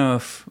I don't know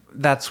if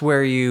that's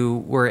where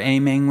you were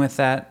aiming with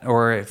that,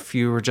 or if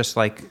you were just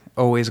like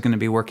always going to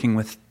be working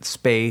with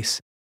space.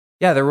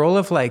 Yeah, the role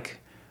of like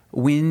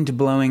wind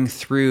blowing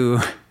through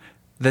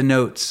the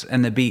notes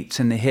and the beats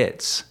and the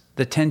hits,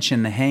 the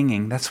tension, the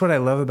hanging. That's what I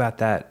love about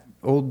that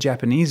old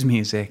Japanese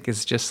music,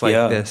 is just like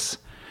this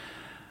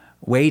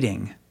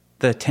waiting,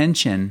 the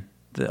tension,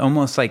 the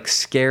almost like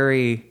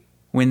scary,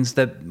 when's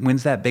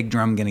that big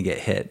drum going to get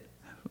hit?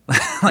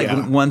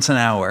 Once an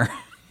hour.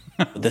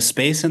 The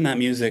space in that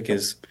music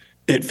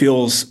it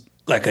feels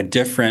like a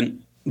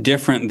different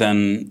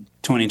than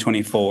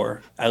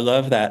 2024. I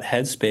love that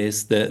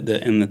headspace,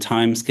 the in the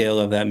time scale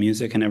of that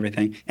music and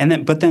everything.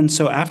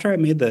 So after I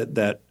made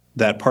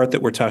that part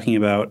that we're talking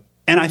about,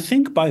 and I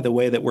think, by the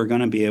way, that we're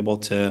going to be able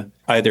to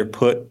either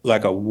put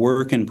like a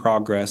work in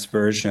progress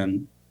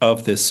version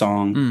of this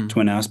song,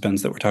 Twin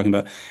Aspens, that we're talking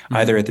about,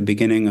 either at the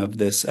beginning of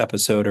this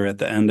episode or at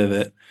the end of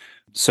it.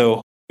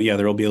 So yeah,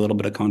 there will be a little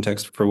bit of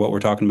context for what we're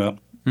talking about.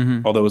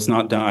 Although it's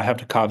not done. I have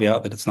to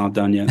caveat that it's not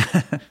done yet.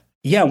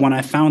 Yeah, when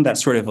I found that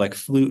sort of like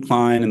flute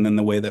line, and then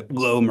the way that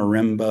low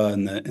marimba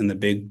and the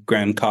big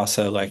grand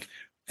casa, like,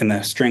 and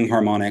the string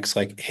harmonics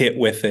like hit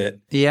with it.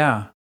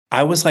 Yeah.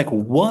 I was like,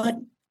 what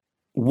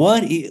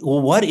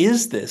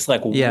is this?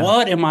 Like,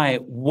 what am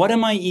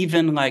I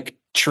even like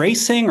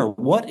tracing, or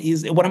what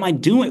am I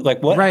doing?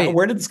 Like,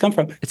 where did this come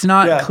from? It's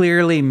not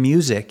clearly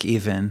music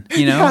even,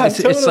 you know. Yeah,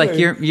 it's like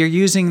you're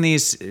using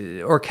these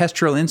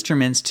orchestral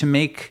instruments to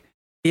make,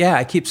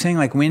 I keep saying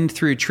like wind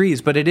through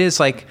trees, but it is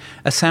like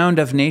a sound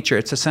of nature.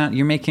 It's a sound,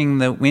 you're making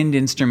the wind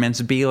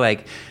instruments be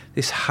like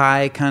this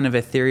high kind of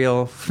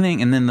ethereal thing,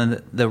 and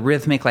then the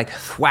rhythmic like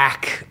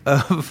thwack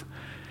of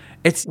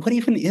it's, what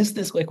even is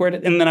this? Like,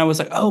 and then I was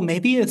like, oh,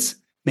 maybe it's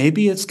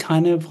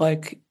kind of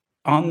like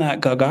on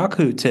that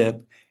Gagaku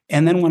tip.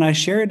 And then when I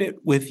shared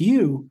it with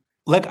you,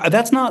 like,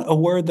 that's not a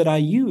word that I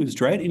used,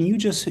 right? And you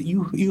just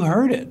you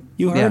heard it.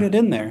 You heard it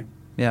in there.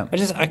 Yeah.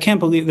 I can't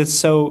believe it's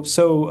so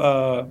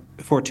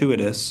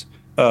fortuitous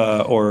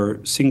or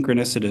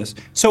synchronicitous.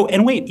 So,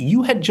 and wait,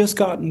 you had just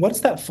gotten,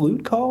 what's that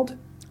flute called?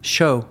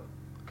 Show.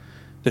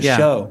 The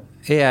show.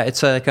 Yeah,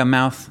 it's like a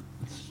mouth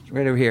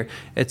right over here.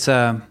 It's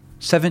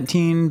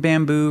 17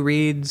 bamboo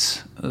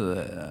reeds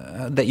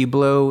that you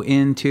blow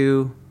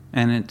into,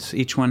 and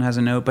each one has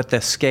a note, but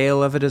the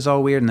scale of it is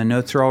all weird, and the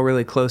notes are all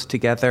really close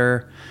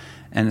together,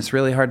 and it's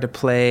really hard to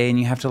play, and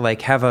you have to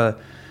like have a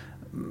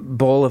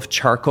bowl of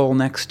charcoal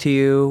next to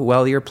you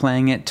while you're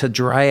playing it to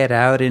dry it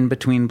out in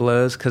between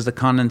blows, because the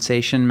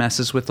condensation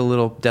messes with the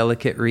little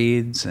delicate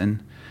reeds.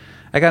 And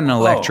I got an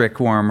electric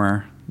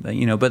warmer,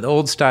 you know, but the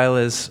old style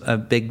is a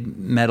big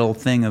metal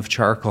thing of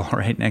charcoal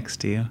right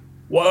next to you.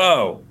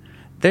 Whoa.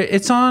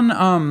 It's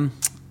on.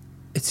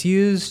 It's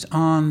used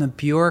on the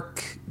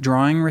Bjork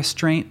Drawing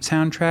Restraint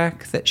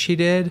soundtrack that she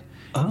did.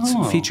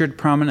 It's featured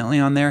prominently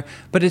on there,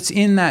 but it's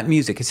in that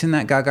music. It's in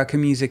that Gagaku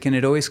music, and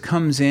it always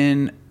comes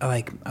in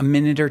like a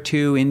minute or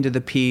two into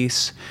the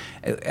piece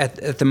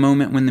at the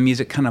moment when the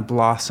music kind of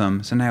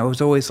blossoms. And I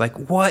was always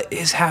like, what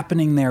is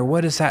happening there?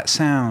 What is that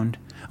sound?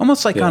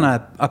 Almost like on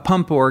a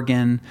pump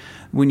organ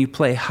when you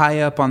play high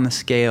up on the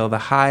scale, the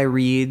high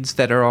reeds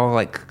that are all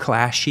like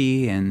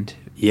clashy and...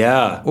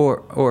 Yeah.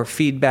 Or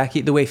feedback,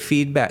 the way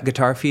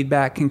guitar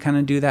feedback can kind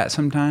of do that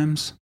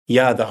sometimes.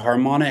 Yeah, the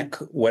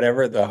harmonic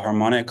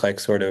like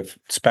sort of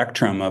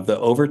spectrum of the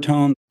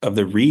overtone of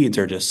the reeds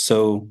are just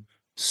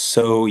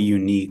so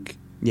unique.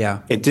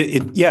 Yeah.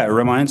 It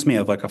reminds me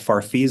of like a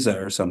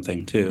farfisa or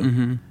something too.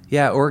 Mm-hmm.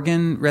 Yeah,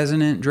 organ,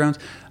 resonant drones.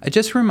 I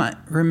just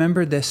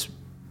remembered this,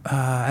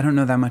 I don't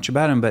know that much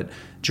about him, but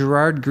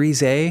Gerard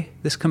Grisey,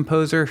 this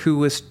composer who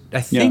was,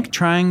 I think,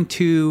 trying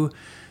to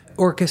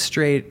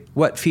orchestrate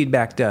what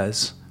feedback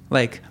does,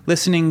 like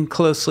listening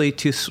closely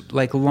to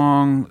like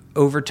long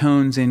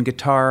overtones in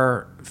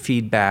guitar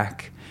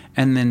feedback,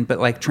 and then but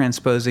like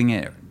transposing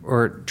it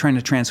or trying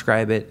to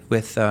transcribe it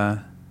with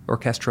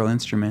orchestral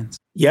instruments.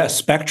 Yeah,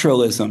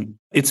 spectralism.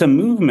 It's a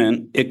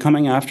movement. It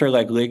coming after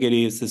like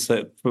Ligeti is this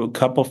a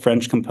couple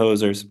French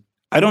composers.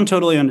 I don't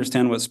totally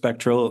understand what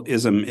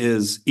spectralism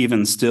is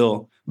even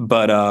still,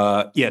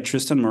 but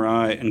Tristan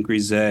Marais and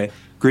Grisey.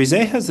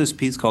 Grisey has this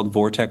piece called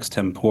Vortex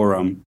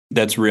Temporum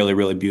that's really,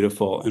 really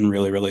beautiful and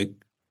really, really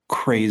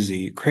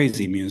crazy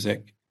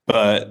music.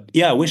 But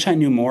yeah, I wish I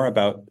knew more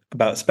about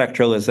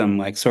spectralism,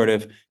 like sort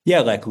of,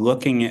 like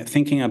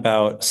thinking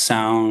about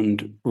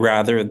sound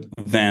rather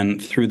than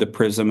through the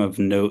prism of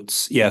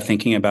notes. Yeah,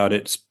 thinking about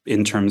it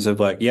in terms of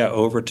like,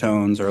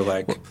 overtones or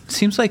like. Well, it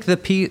seems like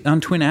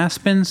on Twin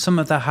Aspen, some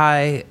of the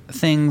high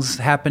things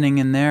happening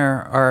in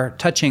there are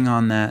touching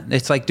on that.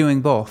 It's like doing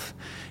both.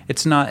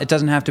 It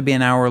doesn't have to be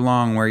an hour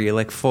long where you're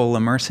like full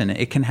immerse in it.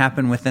 It can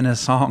happen within a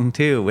song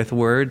too, with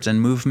words and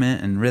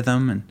movement and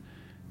rhythm, and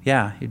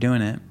you're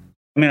doing it.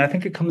 I mean, I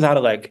think it comes out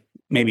of like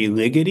maybe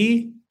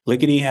Ligeti.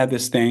 Ligeti had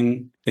this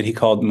thing that he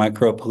called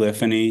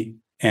micropolyphony,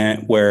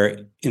 and where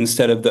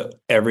instead of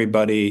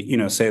everybody,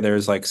 say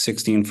there's like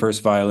 16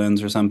 first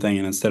violins or something,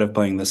 and instead of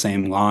playing the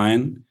same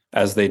line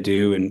as they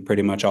do in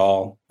pretty much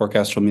all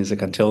orchestral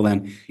music until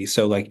then,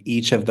 so like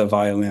each of the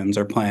violins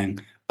are playing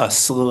a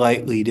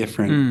slightly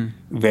different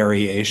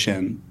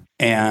variation.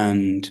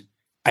 And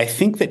I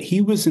think that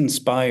he was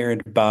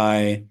inspired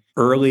by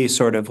early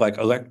sort of like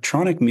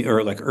electronic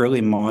or like early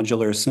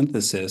modular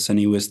synthesis. And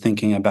he was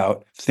thinking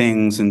about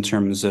things in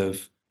terms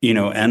of,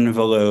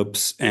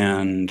 envelopes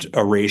and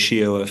a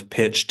ratio of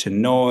pitch to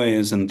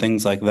noise and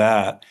things like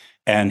that.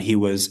 And he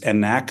was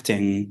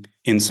enacting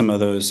in some of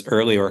those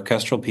early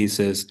orchestral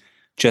pieces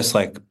just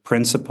like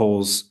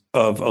principles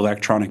of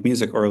electronic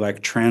music, or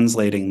like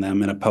translating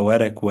them in a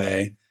poetic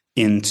way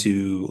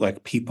into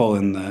like people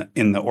in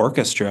the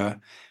orchestra.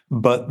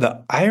 But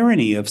the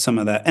irony of some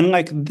of that, and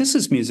like this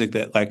is music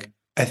that like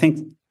I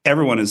think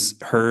everyone has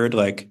heard,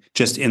 like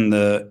just in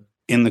the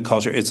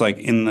culture. It's like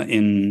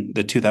in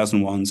the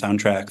 2001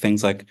 soundtrack,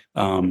 things like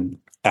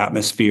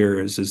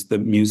Atmospheres is the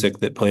music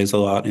that plays a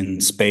lot in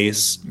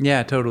space.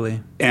 Yeah,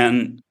 totally.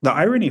 And the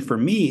irony for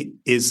me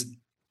is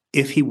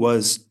if he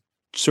was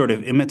sort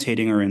of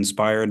imitating or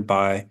inspired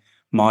by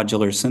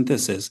modular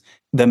synthesis,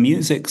 the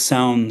music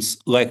sounds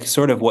like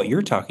sort of what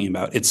you're talking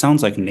about. It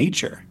sounds like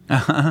nature.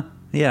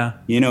 Yeah.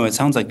 It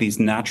sounds like these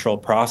natural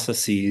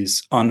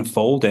processes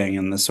unfolding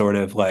in the sort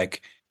of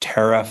like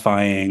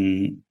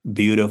terrifying,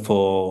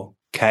 beautiful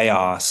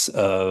chaos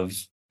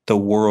of the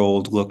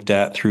world looked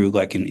at through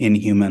like an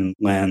inhuman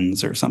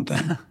lens or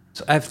something.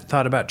 So I've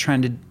thought about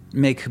trying to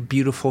make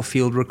beautiful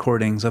field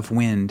recordings of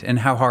wind and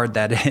how hard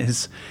that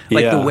is.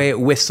 Like the way it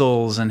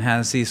whistles and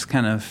has these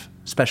kind of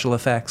special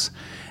effects.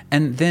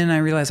 And then I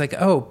realized like,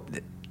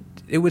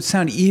 it would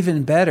sound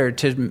even better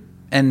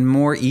and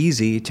more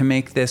easy to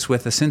make this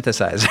with a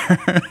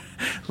synthesizer.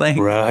 Like,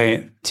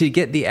 right. To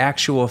get the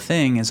actual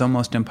thing is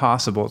almost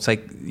impossible. It's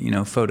like,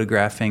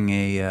 photographing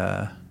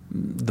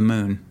the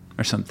moon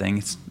or something.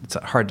 It's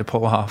hard to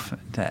pull off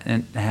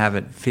and have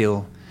it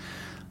feel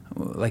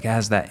like it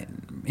has that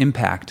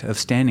impact of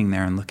standing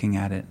there and looking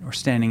at it, or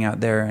standing out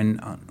there and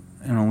on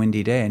a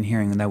windy day and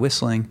hearing that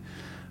whistling.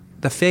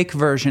 The fake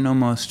version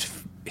almost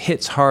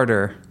hits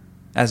harder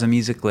as a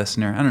music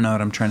listener. I don't know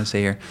what I'm trying to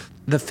say here.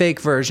 The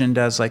fake version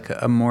does like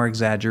a more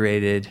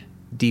exaggerated,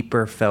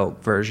 deeper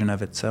felt version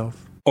of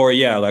itself. Or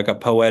like a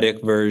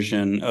poetic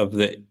version of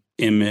the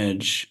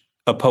image.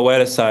 A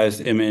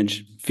poeticized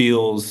image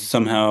feels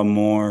somehow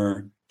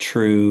more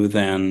true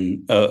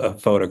than a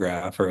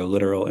photograph or a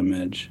literal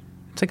image.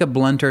 It's like a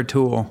blunter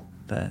tool.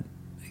 That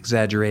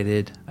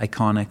exaggerated,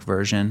 iconic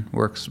version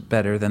works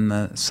better than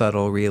the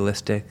subtle,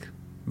 realistic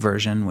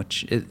version,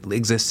 which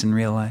exists in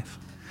real life.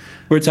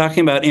 We're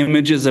talking about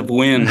images of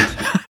wind.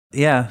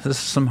 Yeah, this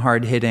is some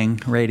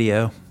hard-hitting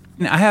radio.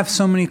 I have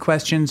so many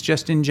questions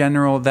just in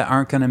general that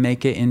aren't going to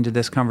make it into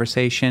this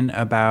conversation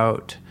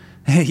about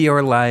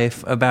your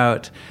life,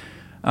 about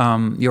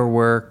your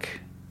work.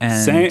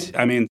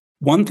 And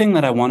one thing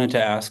that I wanted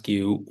to ask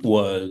you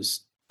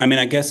was,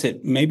 I guess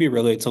it maybe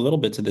relates a little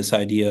bit to this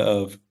idea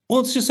of,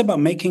 it's just about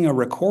making a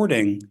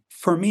recording.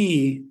 For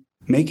me,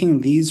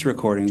 making these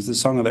recordings, the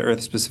Song of the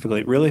Earth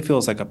specifically, it really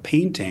feels like a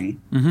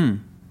painting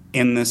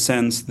in the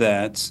sense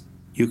that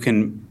you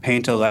can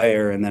paint a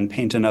layer and then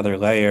paint another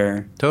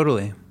layer.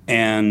 Totally.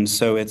 And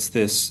so it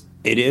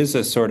is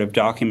a sort of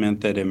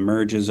document that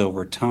emerges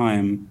over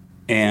time.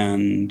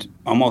 And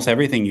almost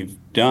everything you've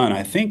done,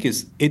 I think,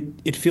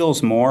 it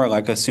feels more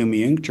like a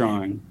Sumi ink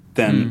drawing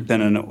than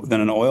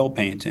an oil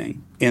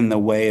painting, in the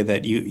way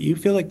that you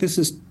feel like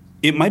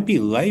it might be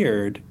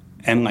layered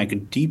and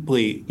like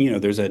deeply,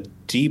 there's a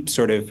deep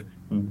sort of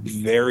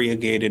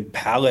variegated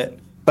palette,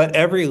 but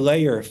every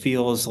layer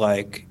feels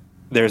like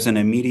there's an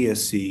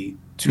immediacy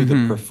to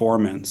the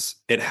performance.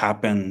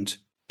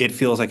 It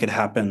feels like it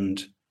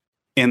happened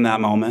in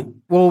that moment.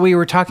 Well, we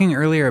were talking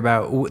earlier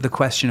about the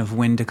question of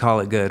when to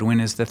call it good.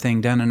 When is the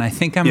thing done? And I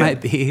think I might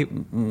be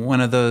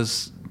one of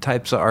those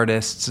types of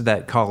artists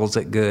that calls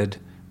it good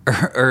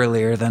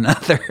earlier than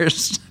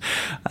others.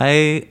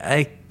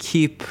 I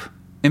keep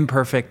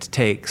imperfect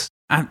takes.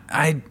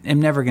 I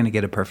am never going to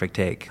get a perfect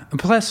take.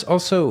 Plus,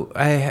 also,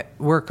 I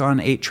work on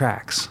 8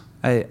 tracks.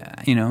 I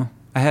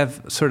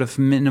have sort of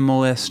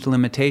minimalist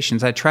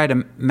limitations. I try to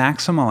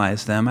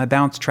maximize them. I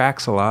bounce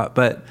tracks a lot,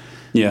 but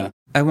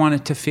I want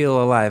it to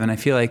feel alive. And I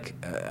feel like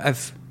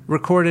I've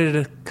recorded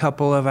a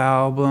couple of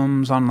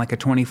albums on like a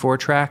 24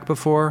 track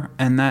before,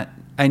 and that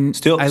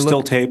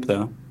still tape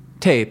though.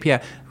 Tape,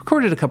 yeah.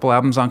 recorded a couple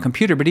albums on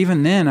computer, but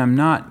even then I'm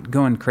not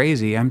going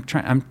crazy. I'm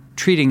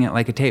treating it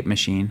like a tape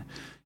machine.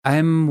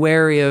 I'm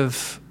wary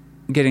of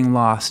getting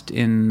lost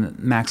in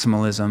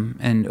maximalism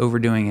and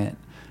overdoing it.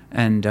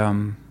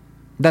 And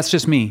that's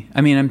just me. I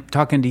mean, I'm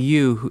talking to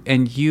you,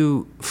 and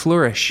you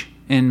flourish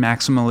in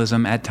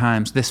maximalism at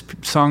times. This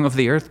Song of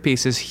the Earth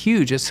piece is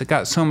huge. It's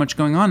got so much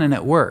going on, and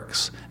it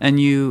works.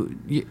 And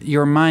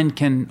your mind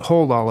can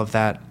hold all of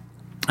that.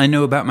 I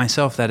know about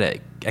myself that I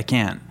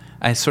can't.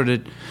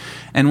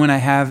 And when I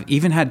have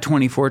even had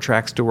 24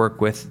 tracks to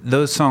work with,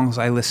 those songs,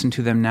 I listen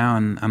to them now,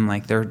 and I'm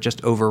like, they're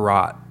just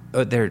overwrought.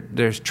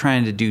 They're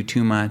trying to do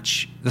too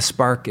much. The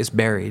spark is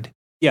buried.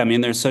 Yeah, I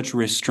mean, there's such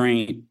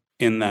restraint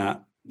in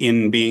that,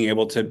 in being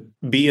able to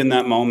be in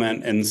that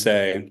moment and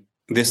say,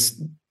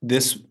 this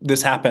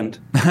happened,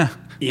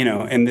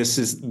 and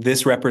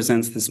this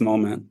represents this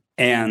moment,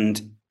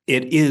 and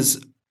it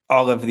is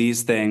all of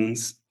these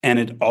things, and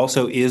it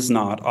also is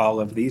not all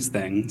of these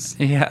things.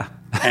 Yeah.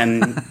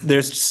 And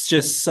there's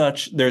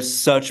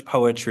such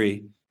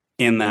poetry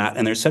in that,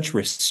 and there's such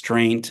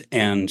restraint,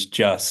 and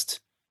just,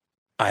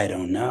 I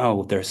don't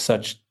know, there's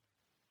such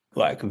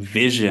like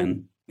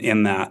vision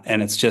in that,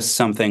 and it's just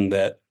something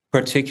that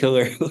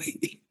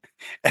particularly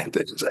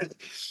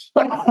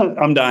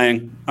I'm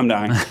dying.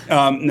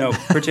 No,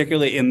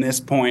 particularly in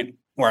this point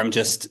where I'm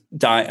just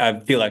dying.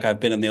 I feel like I've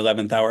been in the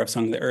 11th hour of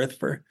Song of the Earth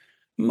for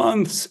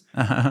months.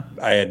 Uh-huh.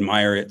 I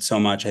admire it so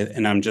much.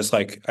 And I'm just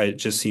like, it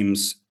just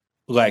seems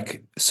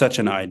like such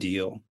an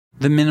ideal.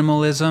 The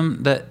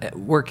minimalism that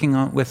working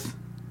on with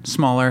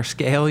smaller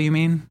scale, you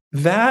mean?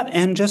 That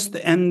and just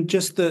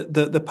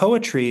the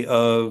poetry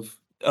of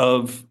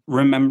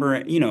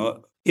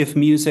remembering, if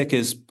music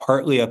is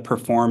partly a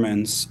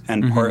performance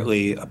and mm-hmm.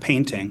 partly a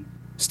painting,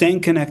 staying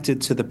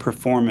connected to the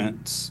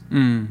performance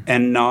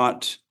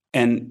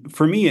and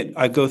for me,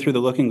 I go through the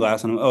looking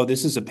glass and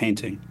this is a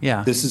painting.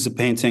 Yeah. This is a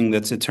painting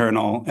that's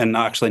eternal and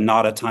actually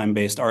not a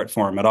time-based art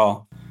form at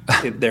all.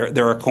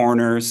 There are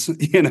corners,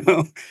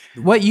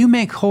 What you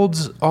make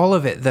holds all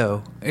of it,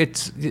 though.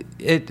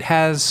 It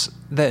has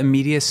the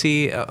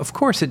immediacy. Of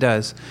course it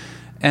does.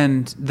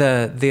 And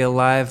the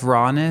alive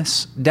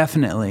rawness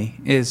definitely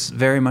is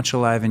very much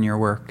alive in your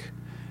work.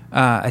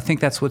 I think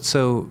that's what's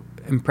so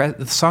impressive.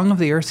 The Song of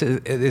the Earth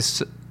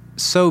is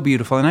so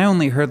beautiful. And I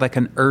only heard like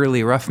an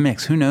early rough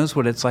mix. Who knows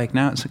what it's like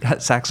now? It's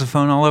got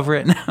saxophone all over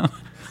it now.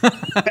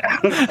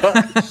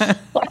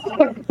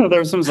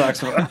 There's some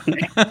saxophone.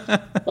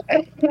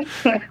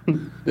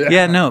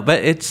 Yeah, no,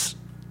 but it's,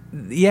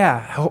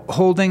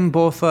 holding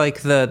both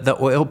like the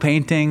oil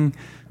painting,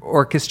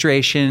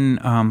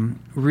 orchestration,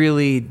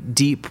 really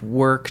deep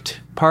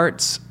worked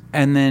parts,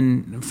 and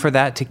then for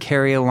that to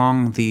carry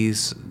along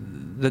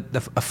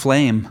a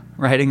flame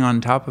riding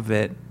on top of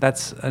it,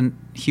 that's a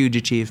huge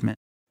achievement.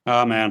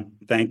 Oh man,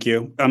 thank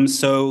you. I'm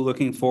so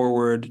looking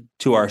forward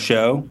to our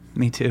show.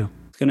 Me too.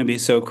 It's going to be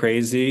so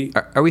crazy.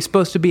 Are we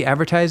supposed to be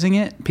advertising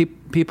it?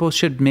 People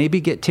should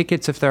maybe get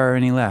tickets if there are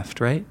any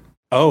left, right?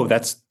 Oh,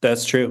 that's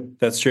true.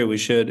 That's true. We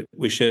should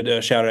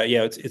shout it out.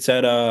 Yeah, it's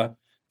at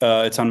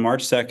it's on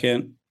March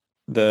 2nd,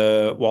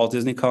 the Walt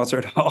Disney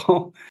Concert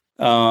Hall,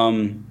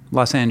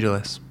 Los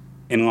Angeles.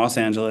 In Los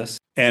Angeles.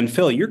 And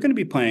Phil, you're going to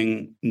be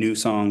playing new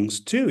songs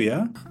too,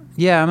 yeah?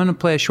 Yeah, I'm going to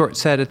play a short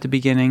set at the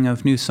beginning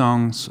of new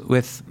songs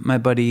with my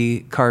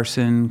buddy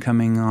Carson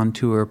coming on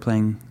tour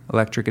playing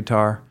electric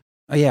guitar.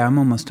 Yeah, I'm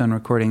almost done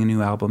recording a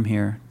new album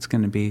here. It's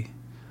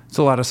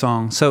a lot of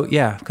songs. So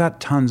yeah, I've got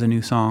tons of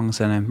new songs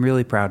and I'm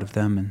really proud of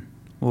them, and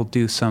we'll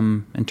do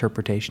some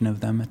interpretation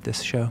of them at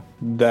this show.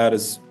 That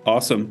is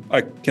awesome.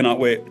 I cannot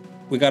wait.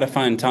 We got to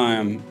find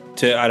time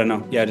to, I don't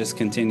know, just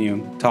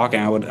continue talking.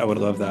 I would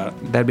love that.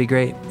 That'd be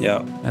great.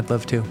 Yeah. I'd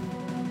love to.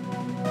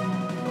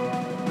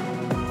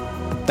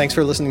 Thanks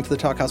for listening to the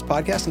Talkhouse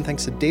podcast, and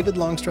thanks to David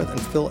Longstreth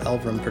and Phil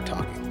Elverum for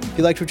talking. If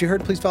you liked what you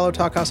heard, please follow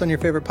Talkhouse on your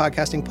favorite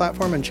podcasting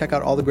platform and check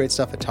out all the great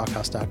stuff at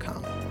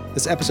talkhouse.com.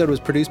 This episode was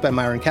produced by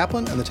Myron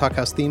Kaplan, and the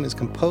Talkhouse theme is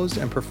composed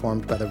and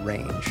performed by The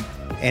Range.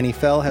 Annie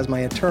Fell has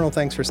my eternal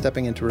thanks for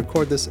stepping in to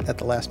record this at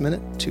the last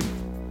minute, too.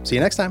 See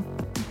you next time.